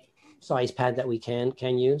size pad that we can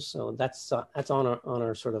use. So that's on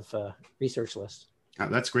our sort of research list.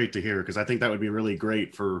 That's great to hear, because I think that would be really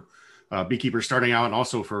great for beekeepers starting out, and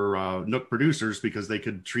also for Nook producers, because they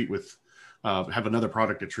could treat with have another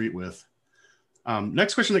product to treat with.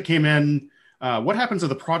 Next question that came in: what happens if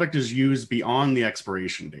the product is used beyond the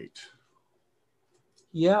expiration date?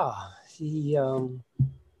 Yeah,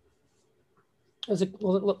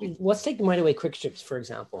 let's take the mite away quick strips, for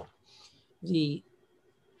example.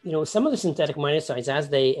 Some of the synthetic miticides, as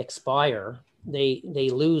they expire, they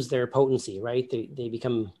lose their potency, right? They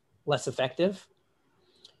become less effective.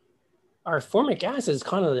 Our formic acid is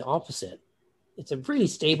kind of the opposite. It's a really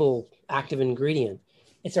stable active ingredient.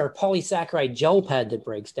 It's our polysaccharide gel pad that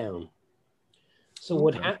breaks down. So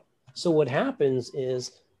what happens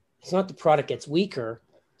is, it's not the product gets weaker,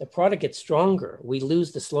 the product gets stronger. We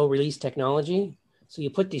lose the slow release technology. So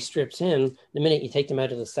you put these strips in, the minute you take them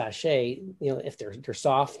out of the sachet, if they're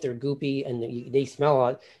soft, they're goopy, and they smell a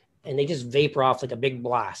lot, and they just vapor off like a big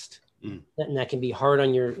blast. And that can be hard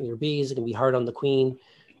on your bees. It can be hard on the queen.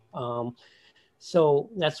 So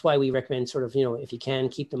that's why we recommend sort of, if you can,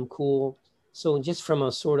 keep them cool. So just from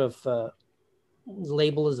a sort of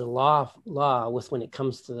label as a law with when it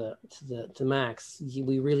comes to the max,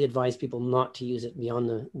 we really advise people not to use it beyond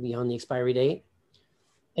the expiry date.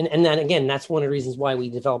 And then again, that's one of the reasons why we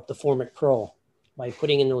developed the Formic Pro, by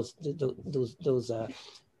putting in those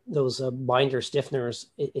binder stiffeners,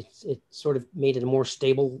 it sort of made it more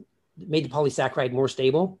stable, made the polysaccharide more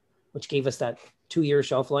stable, which gave us that 2-year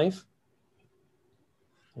shelf life.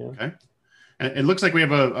 Yeah. Okay. And it looks like we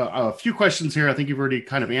have a few questions here. I think you've already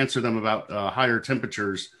kind of answered them about higher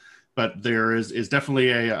temperatures, but there is definitely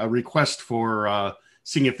a request for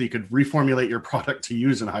seeing if you could reformulate your product to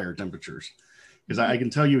use in higher temperatures. Because I can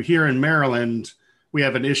tell you here in Maryland, we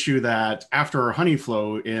have an issue that after our honey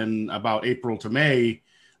flow in about April to May,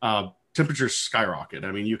 temperatures skyrocket.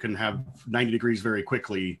 I mean, you can have 90 degrees very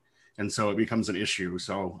quickly, and so it becomes an issue.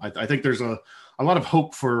 So I think there's a lot of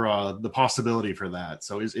hope for the possibility for that.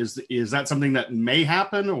 So is that something that may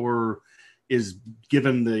happen, or is,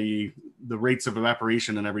 given the rates of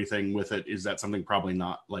evaporation and everything with it, is that something probably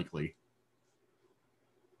not likely?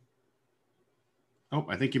 Oh,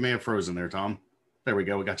 I think you may have frozen there, Tom. There we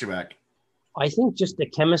go. We got you back. I think just the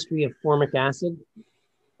chemistry of formic acid.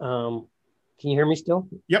 Can you hear me still?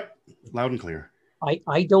 Yep, loud and clear.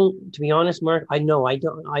 I don't, to be honest, Mark, I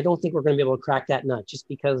don't think we're going to be able to crack that nut just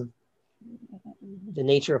because the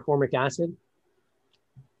nature of formic acid.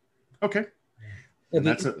 Okay. And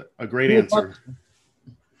that's a great answer.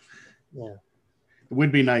 Yeah. It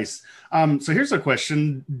would be nice. So here's a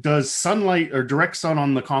question. Does sunlight or direct sun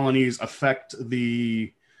on the colonies affect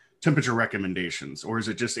the temperature recommendations, or is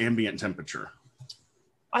it just ambient temperature?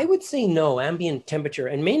 I would say no, ambient temperature,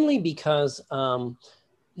 and mainly because,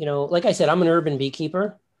 like I said, I'm an urban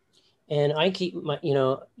beekeeper, and I keep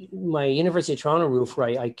my University of Toronto roof,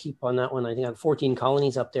 right? I keep on that one. I think I have 14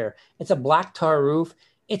 colonies up there. It's a black tar roof.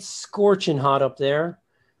 It's scorching hot up there.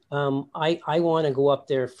 I want to go up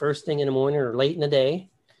there first thing in the morning or late in the day.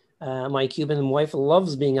 My Cuban wife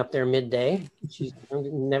loves being up there midday. She's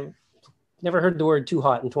never heard the word too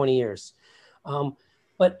hot in 20 years.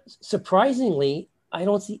 But surprisingly, I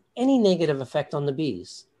don't see any negative effect on the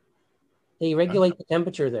bees. They regulate the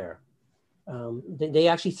temperature there. They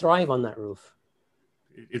actually thrive on that roof.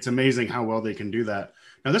 It's amazing how well they can do that.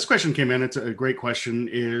 Now, this question came in. It's a great question.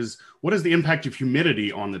 Is what is the impact of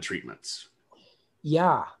humidity on the treatments?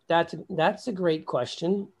 Yeah, that's a great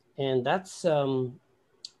question. And that's kind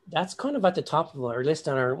of at the top of our list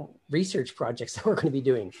on our research projects that we're going to be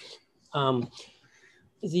doing.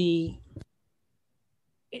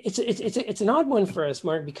 It's an odd one for us,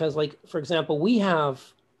 Mark, because, like, for example, we have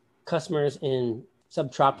customers in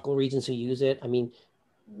subtropical regions who use it. I mean,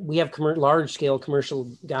 we have large scale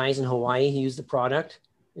commercial guys in Hawaii who use the product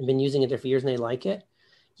and been using it there for years, and they like it.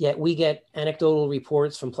 Yet we get anecdotal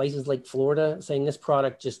reports from places like Florida saying this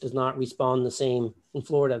product just does not respond the same in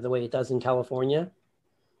Florida the way it does in California.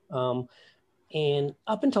 And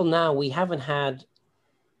up until now, we haven't had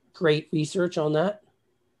great research on that.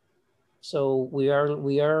 So we are.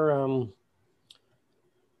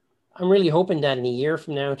 I'm really hoping that in a year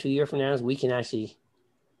from now, 2 years from now, we can actually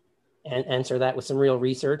answer that with some real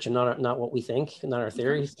research and not what we think, not our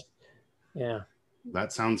theories. Yeah.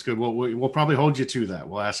 That sounds good. Well, we'll probably hold you to that.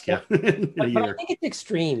 We'll ask you in a year. I think it's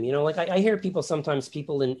extreme. Like I hear sometimes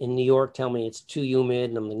people in New York tell me it's too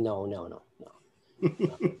humid, and I'm like, no.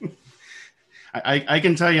 I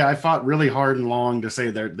can tell you, I fought really hard and long to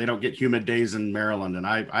say they don't get humid days in Maryland, and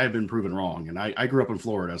I have been proven wrong. And I grew up in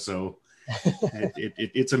Florida, so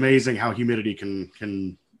it's amazing how humidity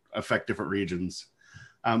can affect different regions.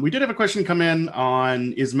 We did have a question come in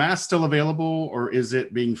on, is mass still available, or is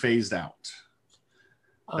it being phased out?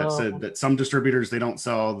 That said that some distributors, they don't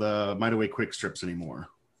sell the Mite-Away quick strips anymore.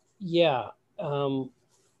 Yeah.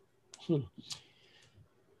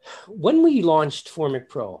 When we launched Formic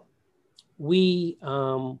Pro, we,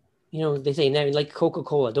 they say, like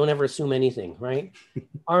Coca-Cola, don't ever assume anything, right?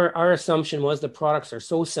 Our assumption was the products are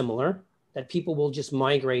so similar that people will just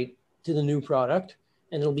migrate to the new product,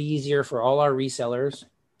 and it'll be easier for all our resellers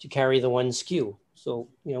to carry the one SKU. So,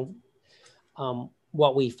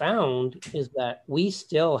 what we found is that we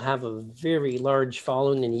still have a very large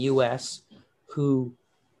following in the US who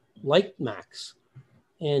like Max,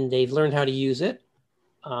 and they've learned how to use it.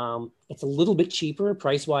 It's a little bit cheaper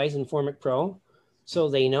price-wise than Formic Pro. So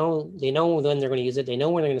they know when they're going to use it. They know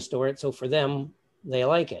when they're going to store it. So for them, they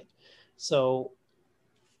like it. So,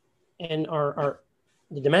 and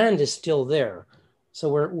the demand is still there. So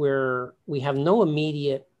we have no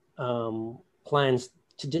immediate plans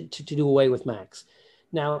to do away with Max.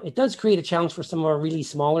 Now, it does create a challenge for some of our really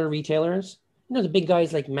smaller retailers. The big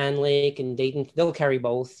guys like Man Lake and Dayton, they'll carry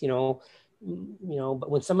both, but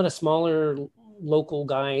when some of the smaller local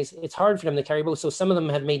guys, it's hard for them to carry both. So some of them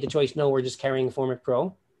have made the choice, no, we're just carrying Formic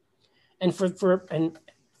Pro. And for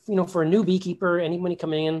a new beekeeper, anybody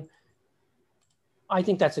coming in, I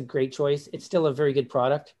think that's a great choice. It's still a very good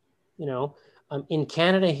product. In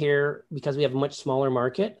Canada here, because we have a much smaller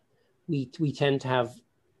market, we tend to have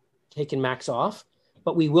taken max off,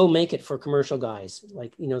 but we will make it for commercial guys.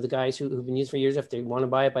 Like, the guys who've been used for years, if they want to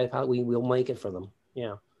buy it by the pallet, we will make it for them.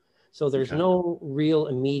 Yeah. So there's no real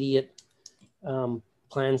immediate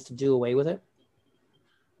plans to do away with it.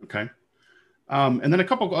 Okay. And then a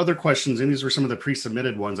couple other questions, and these were some of the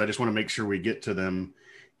pre-submitted ones. I just want to make sure we get to them.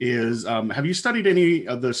 Have you studied any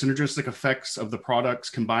of the synergistic effects of the products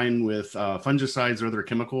combined with fungicides or other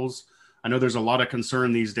chemicals? I know there's a lot of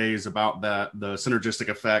concern these days about the synergistic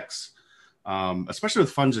effects, especially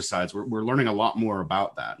with fungicides. We're learning a lot more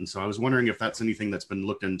about that. And so I was wondering if that's anything that's been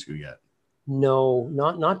looked into yet. No,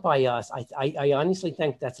 not by us. I honestly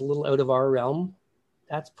think that's a little out of our realm.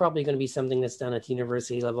 That's probably going to be something that's done at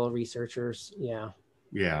university level, researchers. Yeah.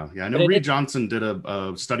 I know Reed Johnson did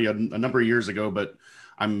a study a number of years ago, but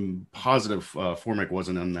I'm positive Formic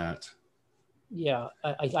wasn't in that. Yeah,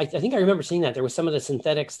 I think I remember seeing that. There was some of the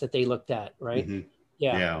synthetics that they looked at, right? Mm-hmm.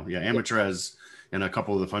 Yeah. Amatraz and a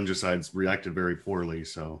couple of the fungicides reacted very poorly.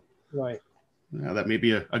 So right. Yeah, that may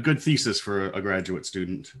be a good thesis for a graduate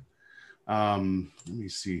student. Let me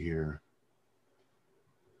see here.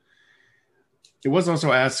 It was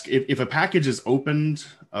also asked if a package is opened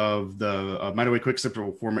of the MitoWay Quick Sip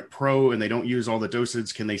or Formic Pro and they don't use all the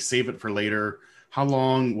dosage, can they save it for later? How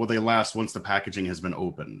long will they last once the packaging has been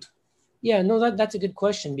opened? Yeah, no, that's a good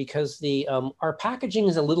question, because the our packaging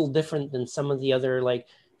is a little different than some of the other, like,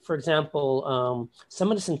 for example,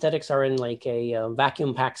 some of the synthetics are in like a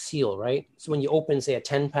vacuum pack seal, right? So when you open, say, a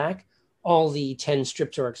 10-pack, all the 10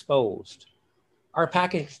 strips are exposed. Our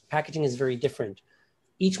packaging is very different.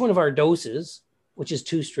 Each one of our doses, which is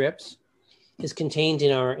 2 strips, is contained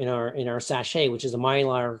in our sachet, which is a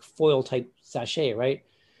mylar foil type sachet, right?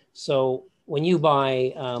 So when you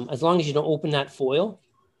buy, as long as you don't open that foil,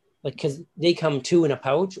 like, because they come 2 in a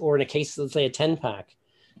pouch, or in a case, let's say a 10-pack,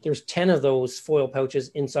 there's 10 of those foil pouches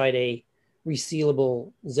inside a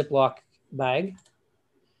resealable Ziploc bag.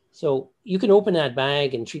 So you can open that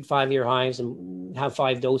bag and treat 5-year hives and have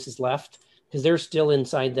 5 doses left, because they're still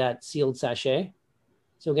inside that sealed sachet.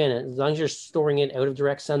 So again, as long as you're storing it out of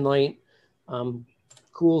direct sunlight,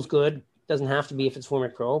 cool's good. Doesn't have to be if it's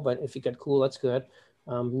Formic Pro, but if you got cool, that's good.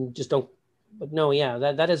 Just don't. But no, yeah,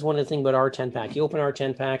 that is one of the things about our 10-pack. You open our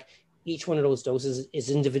 10-pack, each one of those doses is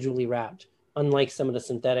individually wrapped, unlike some of the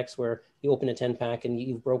synthetics where you open a 10-pack and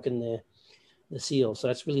you've broken the seal. So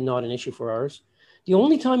that's really not an issue for ours. The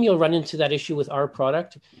only time you'll run into that issue with our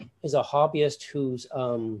product is a hobbyist who's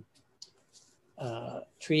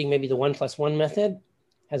treating maybe the 1+1 method,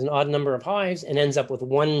 has an odd number of hives, and ends up with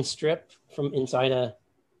 1 strip from inside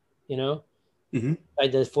inside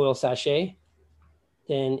the foil sachet.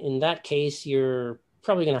 Then in that case, you're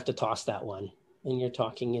probably going to have to toss that one. And you're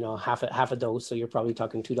talking, half a dose. So you're probably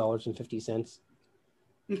talking $2.50.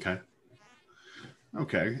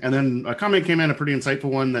 Okay. And then a comment came in, a pretty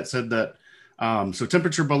insightful one, that said that, so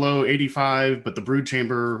temperature below 85, but the brood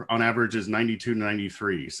chamber on average is 92 to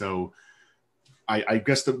 93. So I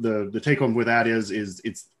guess the take home with that is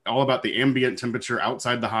it's all about the ambient temperature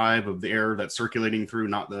outside the hive of the air that's circulating through,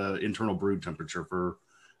 not the internal brood temperature for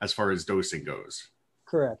as far as dosing goes.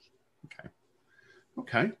 Correct.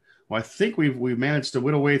 Okay. Well, I think we've managed to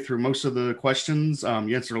whittle away through most of the questions.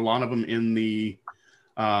 You answered a lot of them in the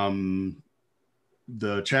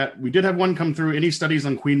chat. We did have one come through. Any studies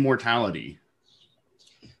on queen mortality?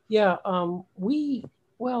 Yeah.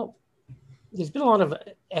 There's been a lot of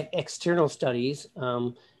external studies.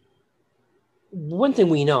 One thing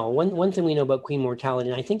we know about queen mortality,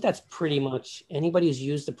 and I think that's pretty much anybody who's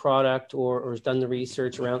used the product or has done the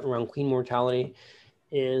research around queen mortality,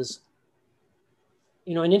 is,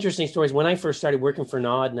 an interesting story is when I first started working for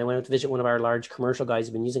NOD and I went out to visit one of our large commercial guys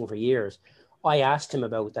who've been using it for years, I asked him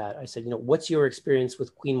about that. I said, what's your experience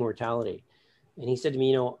with queen mortality? And he said to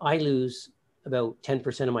me, I lose about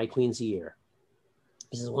 10% of my queens a year.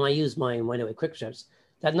 He says, when I use my MitoWay Quick Strips,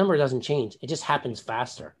 that number doesn't change. It just happens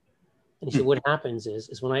faster. And he said, what happens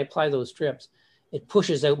is when I apply those strips, it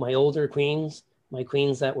pushes out my older queens, my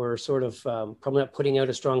queens that were sort of probably not putting out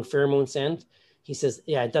a strong pheromone scent. He says,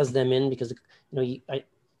 yeah, it does them in because, I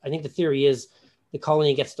think the theory is the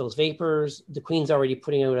colony gets those vapors. The queen's already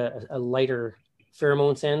putting out a lighter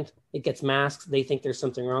pheromone scent. It gets masked. They think there's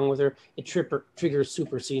something wrong with her. It triggers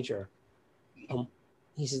supersedure.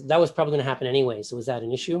 He says that was probably going to happen anyway. So was that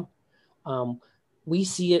an issue? We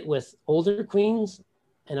see it with older queens,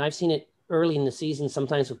 and I've seen it early in the season,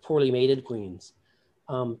 sometimes with poorly mated queens.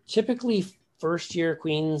 Typically, first-year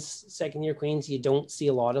queens, second-year queens, you don't see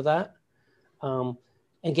a lot of that.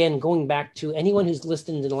 Again, going back to anyone who's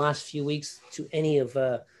listened in the last few weeks to any of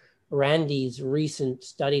Randy's recent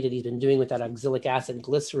study that he's been doing with that oxalic acid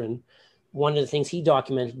glycerin, one of the things he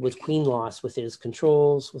documented was queen loss with his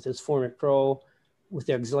controls, with his Formic Pro, with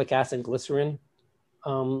their oxalic acid glycerin.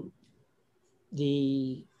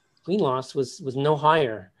 The queen loss was no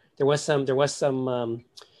higher. There was some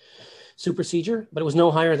supersedure, but it was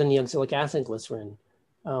no higher than the oxalic acid glycerin.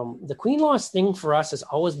 The queen loss thing for us has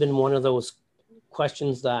always been one of those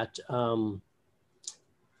questions that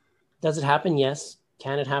does it happen? Yes.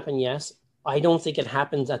 Can it happen? Yes. I don't think it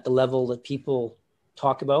happens at the level that people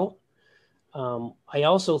talk about. I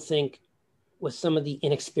also think with some of the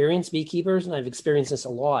inexperienced beekeepers, and I've experienced this a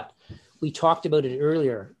lot, we talked about it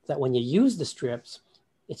earlier, that when you use the strips,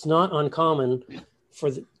 it's not uncommon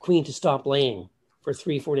for the queen to stop laying for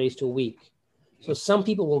 3-4 days to a week. So some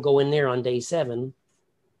people will go in there on day 7,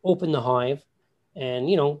 open the hive, and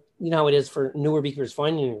you know how it is for newer beekeepers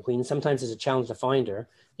finding a queen. Sometimes it's a challenge to find her.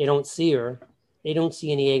 They don't see her. They don't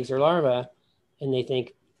see any eggs or larvae, and they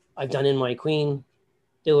think, I've done in my queen.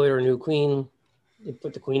 They order a new queen. They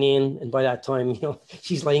put the queen in, and by that time,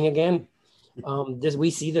 she's laying again.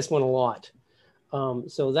 We see this one a lot.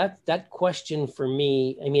 So that question for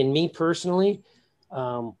me, me personally,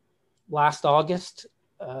 last August,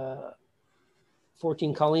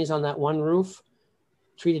 14 colonies on that one roof,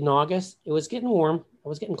 treated in August. It was getting warm. I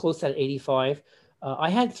was getting close to that 85. I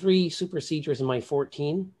had 3 supersedures in my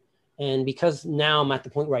 14. And because now I'm at the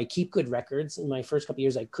point where I keep good records, in my first couple of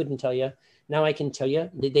years, I couldn't tell you. Now I can tell you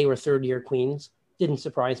that they were 3rd-year queens. Didn't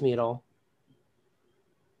surprise me at all.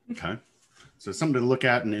 Okay. So something to look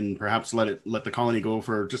at, and perhaps let the colony go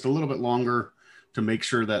for just a little bit longer to make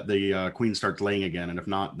sure that the queen starts laying again. And if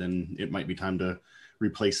not, then it might be time to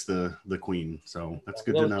replace the queen. So that's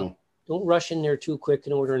good to know. Don't rush in there too quick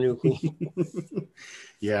and order a new queen.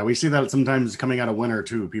 Yeah, we see that sometimes coming out of winter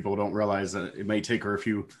too. People don't realize that it may take her a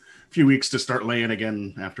few weeks to start laying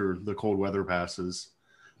again after the cold weather passes.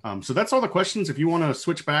 So that's all the questions. If you want to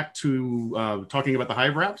switch back to talking about the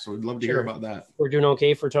hive wraps, we'd love to hear about that. We're doing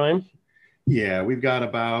okay for time? Yeah, we've got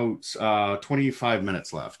about 25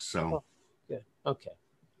 minutes left. So good.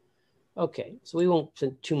 Okay. So we won't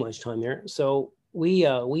spend too much time there. So we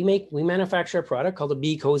manufacture a product called the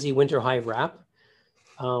Bee Cozy Winter Hive Wrap.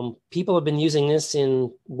 People have been using this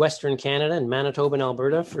in Western Canada and Manitoba and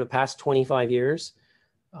Alberta for the past 25 years.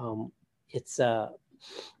 It's a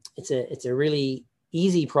really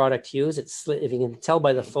easy product to use. If you can tell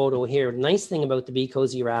by the photo here, the nice thing about the Bee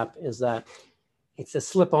Cozy wrap is that it's a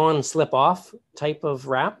slip-on, slip-off type of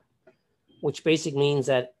wrap, which basically means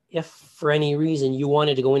that if for any reason you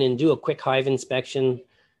wanted to go in and do a quick hive inspection,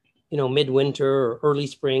 midwinter or early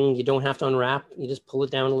spring, you don't have to unwrap. You just pull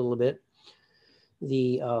it down a little bit.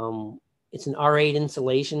 It's an R8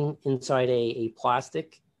 insulation inside a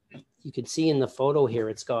plastic. You can see in the photo here,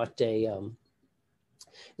 it's got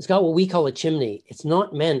what we call a chimney. It's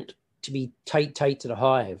not meant to be tight to the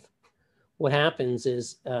hive. What happens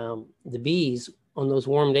is the bees on those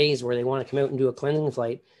warm days where they want to come out and do a cleansing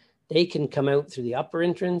flight, they can come out through the upper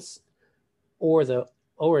entrance or the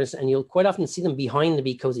oris, and you'll quite often see them behind the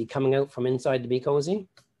Bee Cozy coming out from inside the Bee Cozy.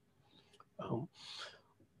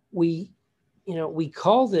 We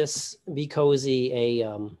call this Bee Cozy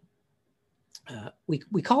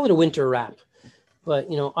we call it a winter wrap, but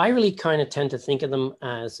I really kind of tend to think of them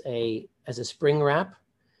as a spring wrap,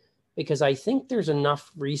 because I think there's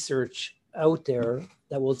enough research out there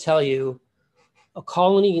that will tell you a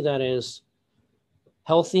colony that is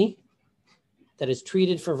healthy, that is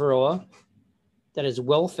treated for varroa, that is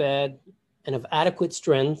well fed and of adequate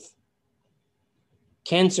strength,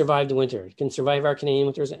 can survive the winter, can survive our Canadian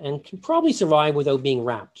winters, and can probably survive without being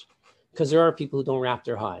wrapped, because there are people who don't wrap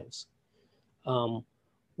their hives.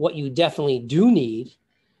 What you definitely do need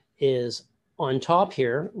is on top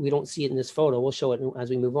here, we don't see it in this photo, we'll show it as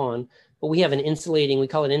we move on, but we have we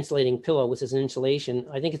call it insulating pillow, which is an insulation.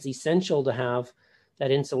 I think it's essential to have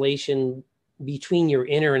that insulation between your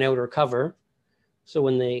inner and outer cover. So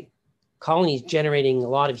when the colony is generating a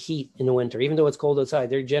lot of heat in the winter, even though it's cold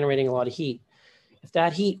outside, they're generating a lot of heat. If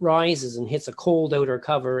that heat rises and hits a cold outer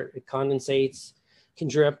cover, it condensates, can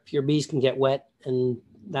drip, your bees can get wet, and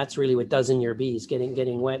that's really what does in your bees,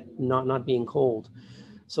 getting wet, not being cold.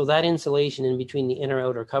 So that insulation in between the inner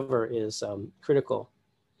outer cover is critical.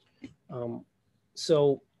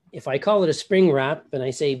 So if I call it a spring wrap and I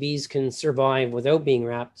say bees can survive without being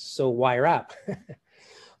wrapped, so why wrap?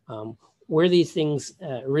 Where these things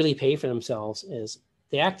really pay for themselves is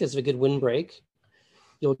they act as a good windbreak.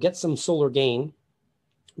 You'll get some solar gain,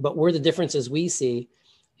 but where the differences we see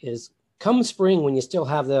is come spring, when you still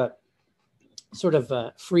have the sort of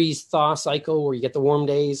freeze thaw cycle where you get the warm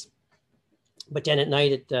days, but then at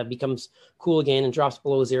night it becomes cool again and drops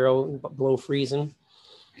below zero, below freezing.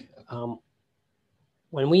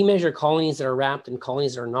 when we measure colonies that are wrapped and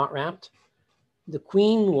colonies that are not wrapped, the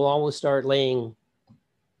queen will always start laying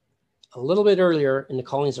a little bit earlier in the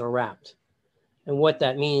colonies that are wrapped. And what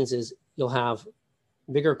that means is you'll have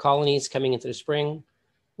bigger colonies coming into the spring,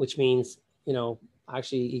 which means,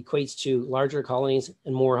 actually equates to larger colonies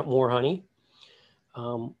and more honey.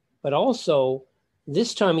 But also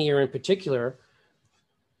this time of year in particular,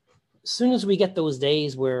 as soon as we get those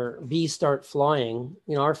days where bees start flying,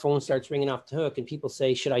 our phone starts ringing off the hook and people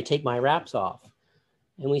say, should I take my wraps off?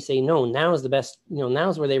 And we say, no, now is the best, now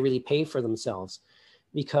is where they really pay for themselves,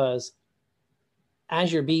 because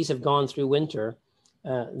as your bees have gone through winter,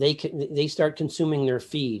 they start consuming their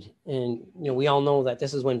feed. And, we all know that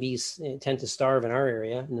this is when bees tend to starve in our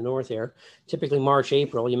area, in the north here, typically March,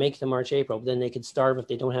 April. You make it to March, April, but then they could starve if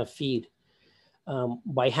they don't have feed.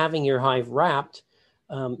 By having your hive wrapped,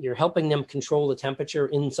 you're helping them control the temperature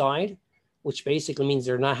inside, which basically means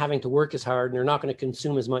they're not having to work as hard and they're not going to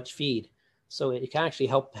consume as much feed. So it can actually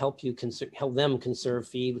help them conserve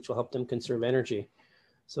feed, which will help them conserve energy.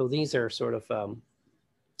 So these are sort of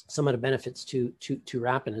some of the benefits to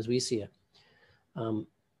wrapping as we see it.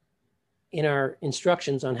 In our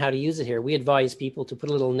instructions on how to use it here, we advise people to put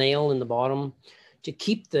a little nail in the bottom to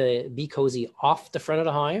keep the bee cozy off the front of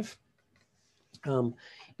the hive.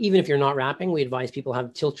 Even if you're not wrapping, we advise people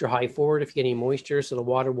have tilt your hive forward if you get any moisture so the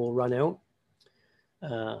water will run out.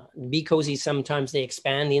 Bee cozies, sometimes they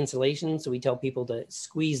expand the insulation, so we tell people to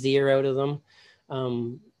squeeze the air out of them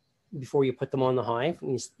before you put them on the hive,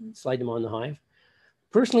 and you slide them on the hive.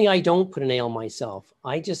 Personally, I don't put a nail myself.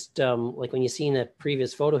 I just, like when you see in that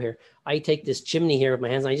previous photo here, I take this chimney here with my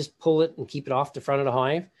hands and I just pull it and keep it off the front of the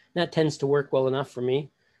hive. That tends to work well enough for me.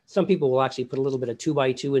 Some people will actually put a little bit of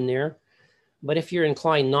 2x2 in there. But if you're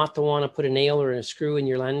inclined not to want to put a nail or a screw in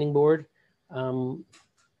your landing board,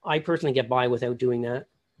 I personally get by without doing that.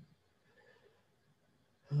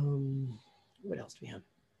 What else do we have?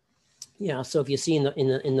 Yeah, so if you see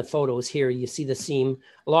in the photos here, you see the seam.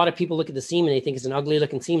 A lot of people look at the seam and they think it's an ugly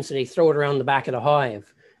looking seam, so they throw it around the back of the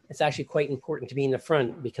hive. It's actually quite important to be in the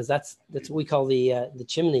front, because that's what we call the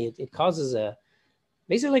chimney. It causes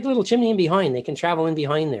basically like a little chimney in behind. They can travel in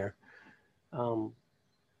behind there.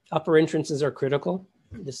 Upper entrances are critical.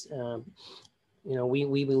 This,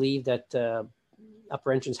 we believe that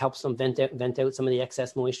upper entrance helps them vent out some of the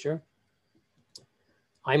excess moisture.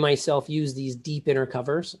 I myself use these deep inner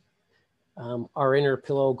covers. Our inner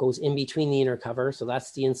pillow goes in between the inner cover, so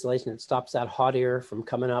that's the insulation. It stops that hot air from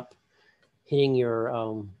coming up, hitting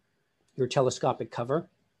your telescopic cover.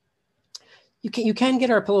 You can get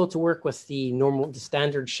our pillow to work with the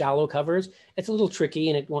standard shallow covers. It's a little tricky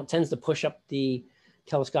and it tends to push up the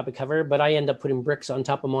telescopic cover, but I end up putting bricks on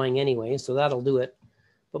top of mine anyway, so that'll do it.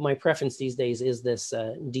 But my preference these days is this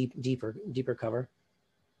deeper cover.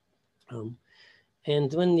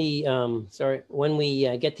 And when we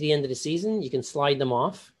get to the end of the season, you can slide them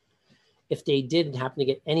off. If they did happen to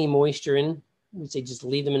get any moisture in, we'd say just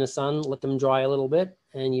leave them in the sun, let them dry a little bit,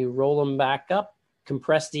 and you roll them back up,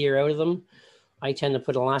 compress the air out of them. I tend to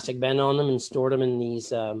put elastic band on them and store them in these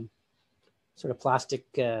sort of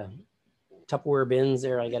plastic Tupperware bins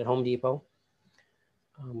there I get at Home Depot.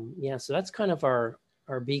 Yeah, so that's kind of our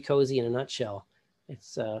bee cozy in a nutshell.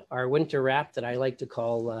 It's our winter wrap that I like to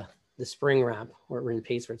call the spring wrap, where it really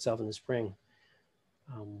pays for itself in the spring.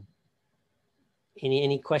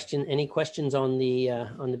 Any questions on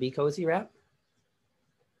the bee cozy wrap?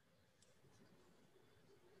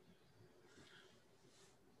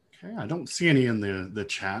 Okay, I don't see any in the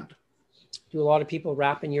chat. Do a lot of people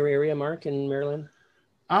wrap in your area, Mark, in Maryland?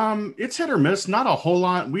 It's hit or miss, not a whole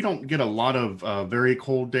lot. We don't get a lot of very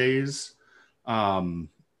cold days. So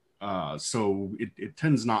it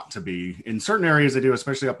tends not to be. In certain areas they do,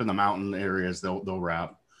 especially up in the mountain areas, they'll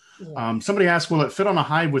wrap. Yeah. Somebody asked, will it fit on a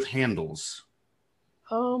hive with handles?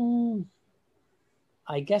 I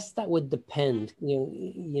guess that would depend.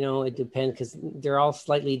 It depends because they're all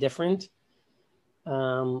slightly different.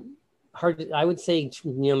 I would say,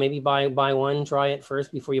 maybe buy one, try it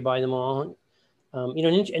first before you buy them all. An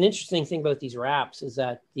interesting thing about these wraps is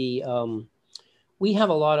that we have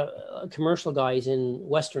a lot of commercial guys in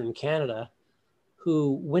Western Canada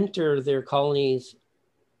who winter their colonies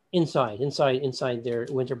inside their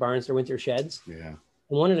winter barns, their winter sheds. Yeah.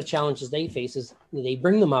 And one of the challenges they face is they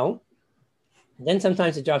bring them out, and then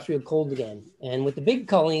sometimes it drops real cold again. And with the big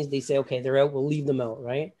colonies, they say, okay, they're out, we'll leave them out,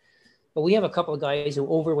 right? But we have a couple of guys who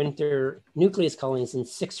overwinter nucleus colonies in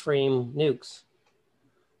 6-frame nukes.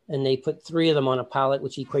 And they put 3 of them on a pallet,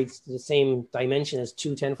 which equates to the same dimension as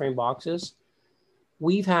 2 10-frame boxes.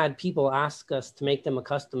 We've had people ask us to make them a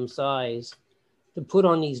custom size to put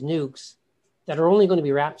on these nukes that are only going to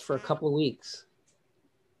be wrapped for a couple of weeks.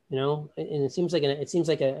 you know, and it seems like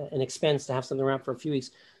an expense to have something around for a few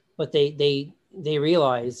weeks, but they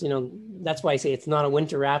realize, you know, that's why I say it's not a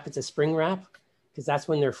winter wrap, it's a spring wrap, because that's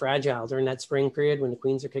when they're fragile during that spring period when the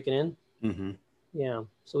queens are kicking in. Mm-hmm. Yeah,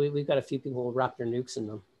 so we've got a few people who wrap their nukes in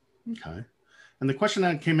them. Okay. And the question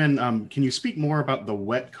that came in, can you speak more about the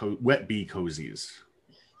wet bee cozies?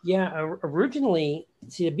 Yeah, originally,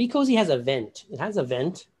 see, the bee cozy has a vent. It has a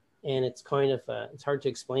vent, and it's kind of it's hard to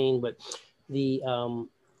explain, but the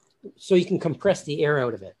so you can compress the air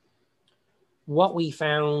out of it. What we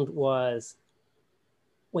found was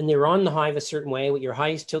when they were on the hive a certain way, with your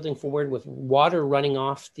hives tilting forward, with water running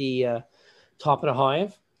off the top of the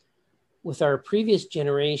hive, with our previous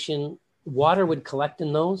generation, water would collect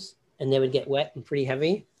in those, and they would get wet and pretty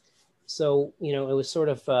heavy. So, you know, it was sort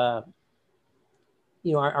of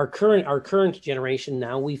you know, our current generation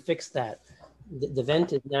now, we fixed that. The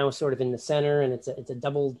vent is now sort of in the center, and it's a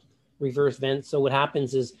double reverse vent. So what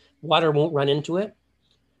happens is water won't run into it.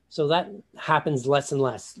 So that happens less and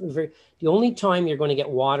less. The only time you're going to get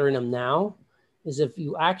water in them now is if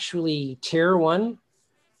you actually tear one,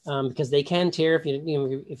 because they can tear if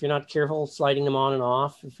if you're not careful sliding them on and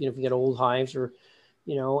off. If you get old hives, or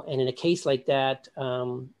and in a case like that,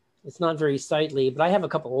 it's not very sightly. But I have a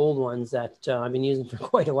couple old ones that I've been using for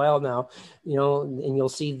quite a while now. And you'll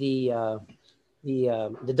see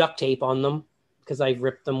the duct tape on them because I've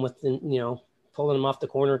ripped them with pulling them off the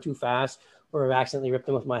corner too fast, or I've accidentally ripped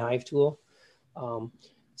them with my hive tool.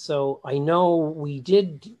 So I know we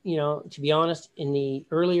did, to be honest, in the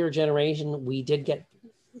earlier generation, we did get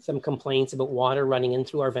some complaints about water running in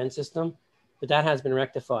through our vent system, but that has been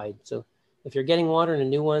rectified. So if you're getting water in the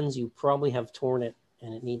new ones, you probably have torn it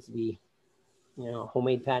and it needs to be, a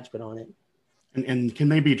homemade patch put on it. And can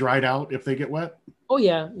they be dried out if they get wet? Oh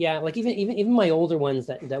yeah. Yeah. Like even my older ones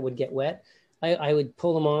that would get wet, I would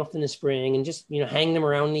pull them off in the spring and just, hang them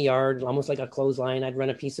around the yard, almost like a clothesline. I'd run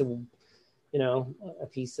a piece of, a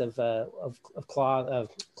piece of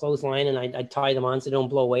clothesline, and I'd tie them on so they don't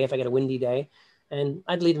blow away if I get a windy day. And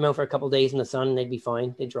I'd leave them out for a couple of days in the sun and they'd be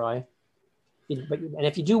fine. They'd dry. And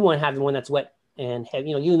if you do want to have the one that's wet and have,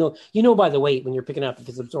 by the weight when you're picking up if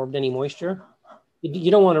it's absorbed any moisture,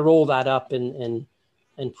 you don't want to roll that up and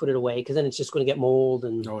put it away, because then it's just going to get mold.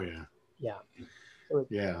 And oh yeah. Yeah.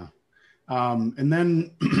 Yeah. And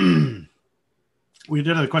then we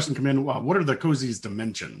did have a question come in. What are the cozy's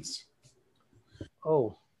dimensions?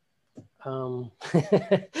 Oh,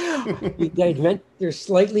 they're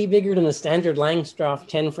slightly bigger than the standard Langstroth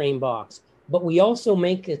 10 frame box, but we also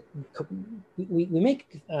make it. We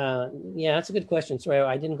make, that's a good question. Sorry,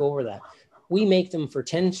 I didn't go over that. We make them for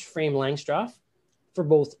 10 frame Langstroth for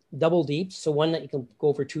both double deeps. So one that you can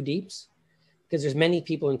go for 2 deeps, because there's many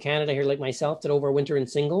people in Canada here like myself that overwinter in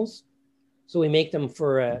singles. So we make them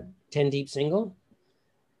for a 10 deep single,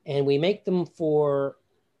 and we make them for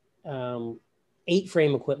 8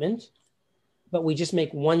 frame equipment, but we just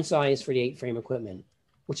make one size for the 8 frame equipment,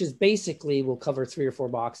 which is basically will cover 3 or 4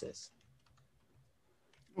 boxes.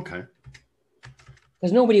 Okay.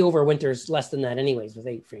 Because nobody overwinters less than that anyways with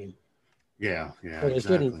 8 frame. Yeah, So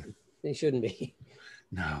they shouldn't be.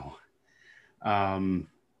 No. Then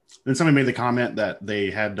somebody made the comment that they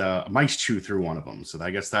had mice chew through one of them. So I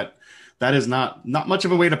guess that is not much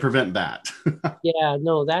of a way to prevent that. Yeah,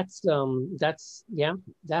 no, that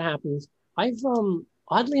happens. I've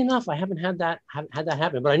oddly enough, I haven't had that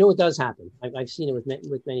happen, but I know it does happen. I've seen it with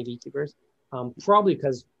many beekeepers. Probably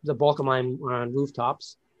because the bulk of mine are on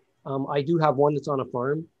rooftops. I do have one that's on a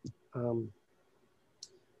farm. But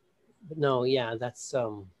no, yeah, that's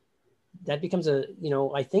that becomes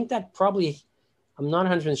I think that probably, I'm not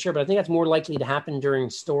 100% sure, but I think that's more likely to happen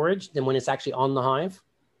during storage than when it's actually on the hive.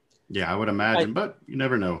 Yeah, I would imagine, but you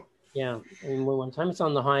never know. Yeah, and when time it's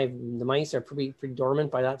on the hive, the mice are pretty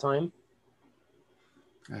dormant by that time.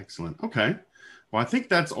 Excellent. Okay. Well, I think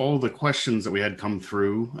that's all the questions that we had come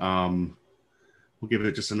through. We'll give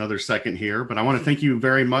it just another second here, but I want to thank you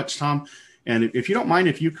very much, Tom. And if you don't mind,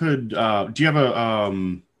 if you could, do you have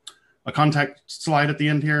a contact slide at the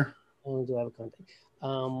end here? Oh, do I have a contact?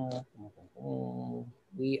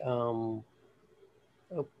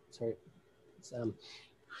 Sorry. It's,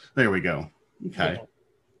 there we go. Okay.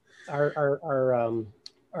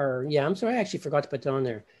 Yeah, I'm sorry, I actually forgot to put it on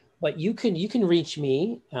there. But you can reach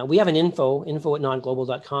me. We have an info at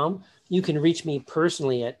nodglobal.com. You can reach me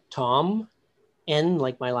personally at Tom N,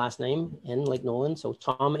 like my last name, N like Nolan. So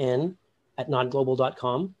Tom N at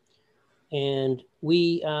nodglobal.com. And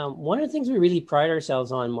we, one of the things we really pride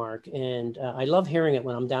ourselves on, Mark, and I love hearing it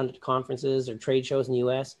when I'm down at conferences or trade shows in the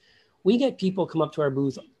US, we get people come up to our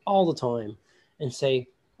booth all the time and say,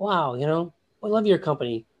 wow, I love your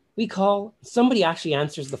company. We call, somebody actually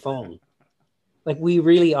answers the phone. Like, we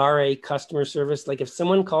really are a customer service. Like, if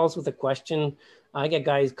someone calls with a question, I get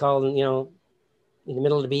guys calling, in the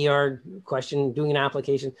middle of the bee yard question, doing an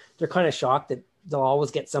application. They're kind of shocked that they'll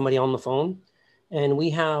always get somebody on the phone. And we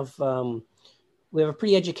have a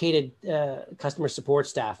pretty educated customer support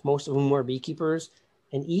staff, most of whom are beekeepers.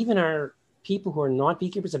 And even our people who are not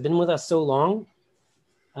beekeepers have been with us so long,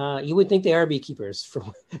 you would think they are beekeepers.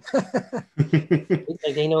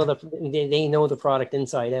 Like, they know the product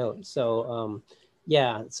inside out. So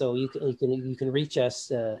so you can reach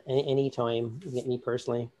us anytime. You can get me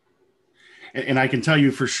personally. And I can tell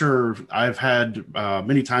you for sure, I've had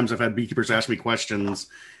many times I've had beekeepers ask me questions,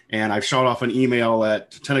 and I've shot off an email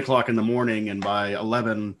at 10 o'clock in the morning, and by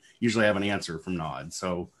 11, usually I have an answer from NOD.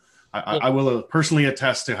 So I will personally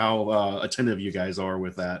attest to how attentive you guys are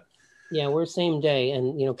with that. Yeah, we're same day.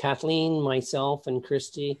 And, Kathleen, myself, and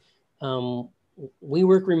Christy, we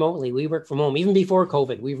work remotely. We work from home. Even before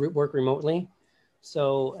COVID, we work remotely.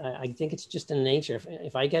 So I think it's just in nature.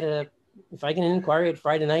 If I get an inquiry at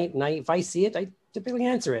Friday night, and if I see it, I typically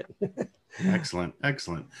answer it. Excellent.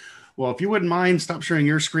 Well, if you wouldn't mind, stop sharing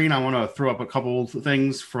your screen. I want to throw up a couple of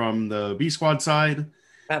things from the Bee Squad side.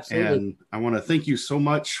 Absolutely. And I want to thank you so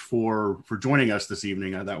much for joining us this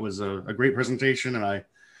evening. That was a great presentation, and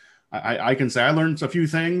I can say I learned a few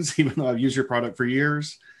things, even though I've used your product for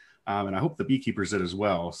years. And I hope the beekeepers did as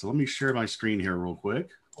well. So let me share my screen here real quick.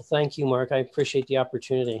 Well, thank you, Mark. I appreciate the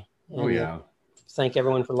opportunity. And thank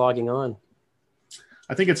everyone for logging on.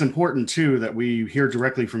 I think it's important too that we hear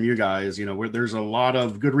directly from you guys, where there's a lot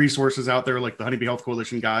of good resources out there, like the Honeybee Health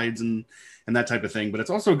Coalition guides and that type of thing. But it's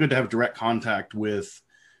also good to have direct contact with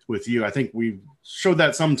you. I think we showed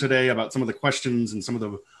that some today about some of the questions and some of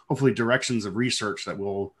the hopefully directions of research that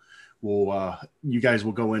you guys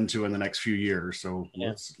will go into in the next few years. So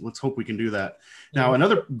let's hope we can do that. Now,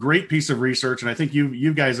 another great piece of research, and I think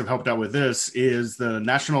you guys have helped out with this, is the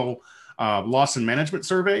National Loss and Management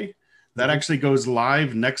Survey. That actually goes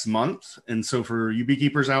live next month. And so for you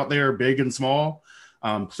beekeepers out there, big and small,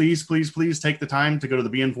 please take the time to go to the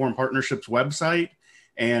Bee Informed Partnerships website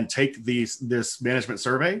and take this management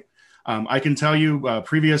survey. I can tell you,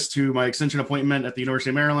 previous to my extension appointment at the University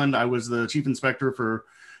of Maryland, I was the chief inspector for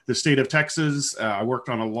the state of Texas. I worked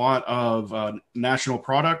on a lot of national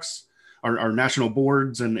products, our national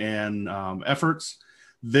boards and efforts.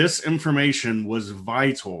 This information was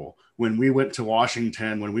vital when we went to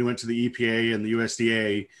Washington, when we went to the EPA and the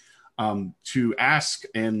USDA to ask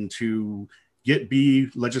and to get bee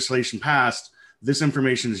legislation passed. This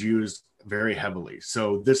information is used very heavily.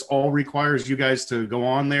 So this all requires you guys to go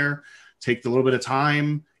on there, take the little bit of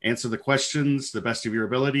time, answer the questions the best of your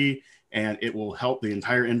ability, and it will help the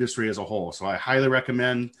entire industry as a whole. So I highly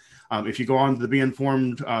recommend, if you go on to the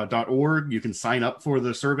beinformed.org, you can sign up for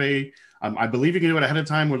the survey. I believe you can do it ahead of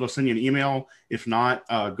time, where they'll send you an email. If not,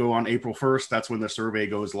 go on April 1st. That's when the survey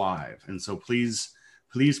goes live. And so please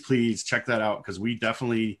check that out, because we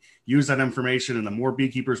definitely use that information, and the more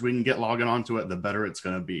beekeepers we can get logging onto it, the better it's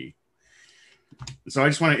going to be. So I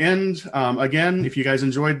just want to end again. If you guys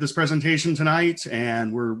enjoyed this presentation tonight,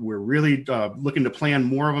 and we're really looking to plan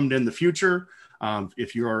more of them in the future.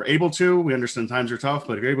 If you are able to, we understand times are tough,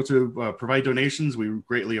 but if you're able to provide donations, we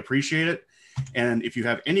greatly appreciate it. And if you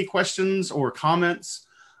have any questions or comments,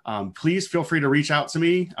 please feel free to reach out to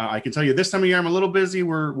me. I can tell you this time of year I'm a little busy.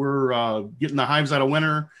 We're getting the hives out of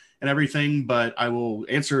winter and everything, but I will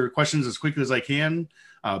answer questions as quickly as I can.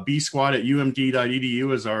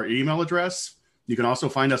 bsquad@umd.edu is our email address. You can also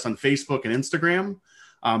find us on Facebook and Instagram.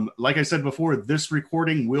 Like I said before, this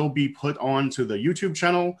recording will be put onto the YouTube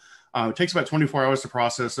channel. It takes about 24 hours to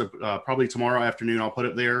process. Probably tomorrow afternoon I'll put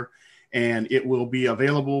it there. And it will be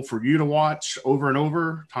available for you to watch over and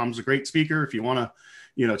over. Tom's a great speaker. If you want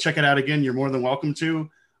to, check it out again, you're more than welcome to.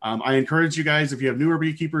 I encourage you guys, if you have newer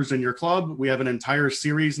beekeepers in your club, we have an entire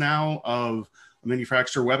series now of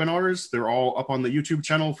manufacturer webinars. They're all up on the YouTube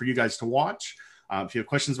channel for you guys to watch. If you have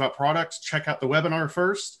questions about products, check out the webinar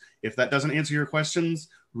first. If that doesn't answer your questions,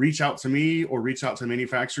 reach out to me or reach out to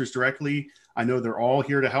manufacturers directly. I know they're all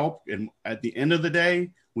here to help. And at the end of the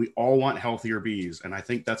day, we all want healthier bees. And I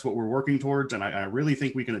think that's what we're working towards. And I really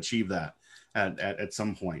think we can achieve that at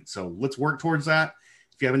some point. So let's work towards that.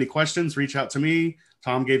 If you have any questions, reach out to me.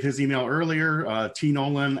 Tom gave his email earlier,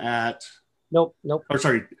 tnolan at... Nope. Or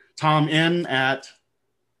sorry, Tom N at...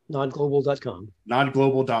 nodglobal.com.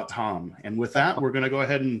 nodglobal.com. And with that, we're going to go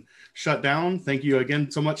ahead and shut down. Thank you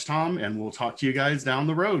again so much, Tom. And we'll talk to you guys down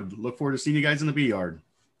the road. Look forward to seeing you guys in the bee yard.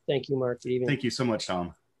 Thank you, Mark. Good evening. Thank you so much,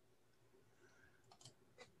 Tom.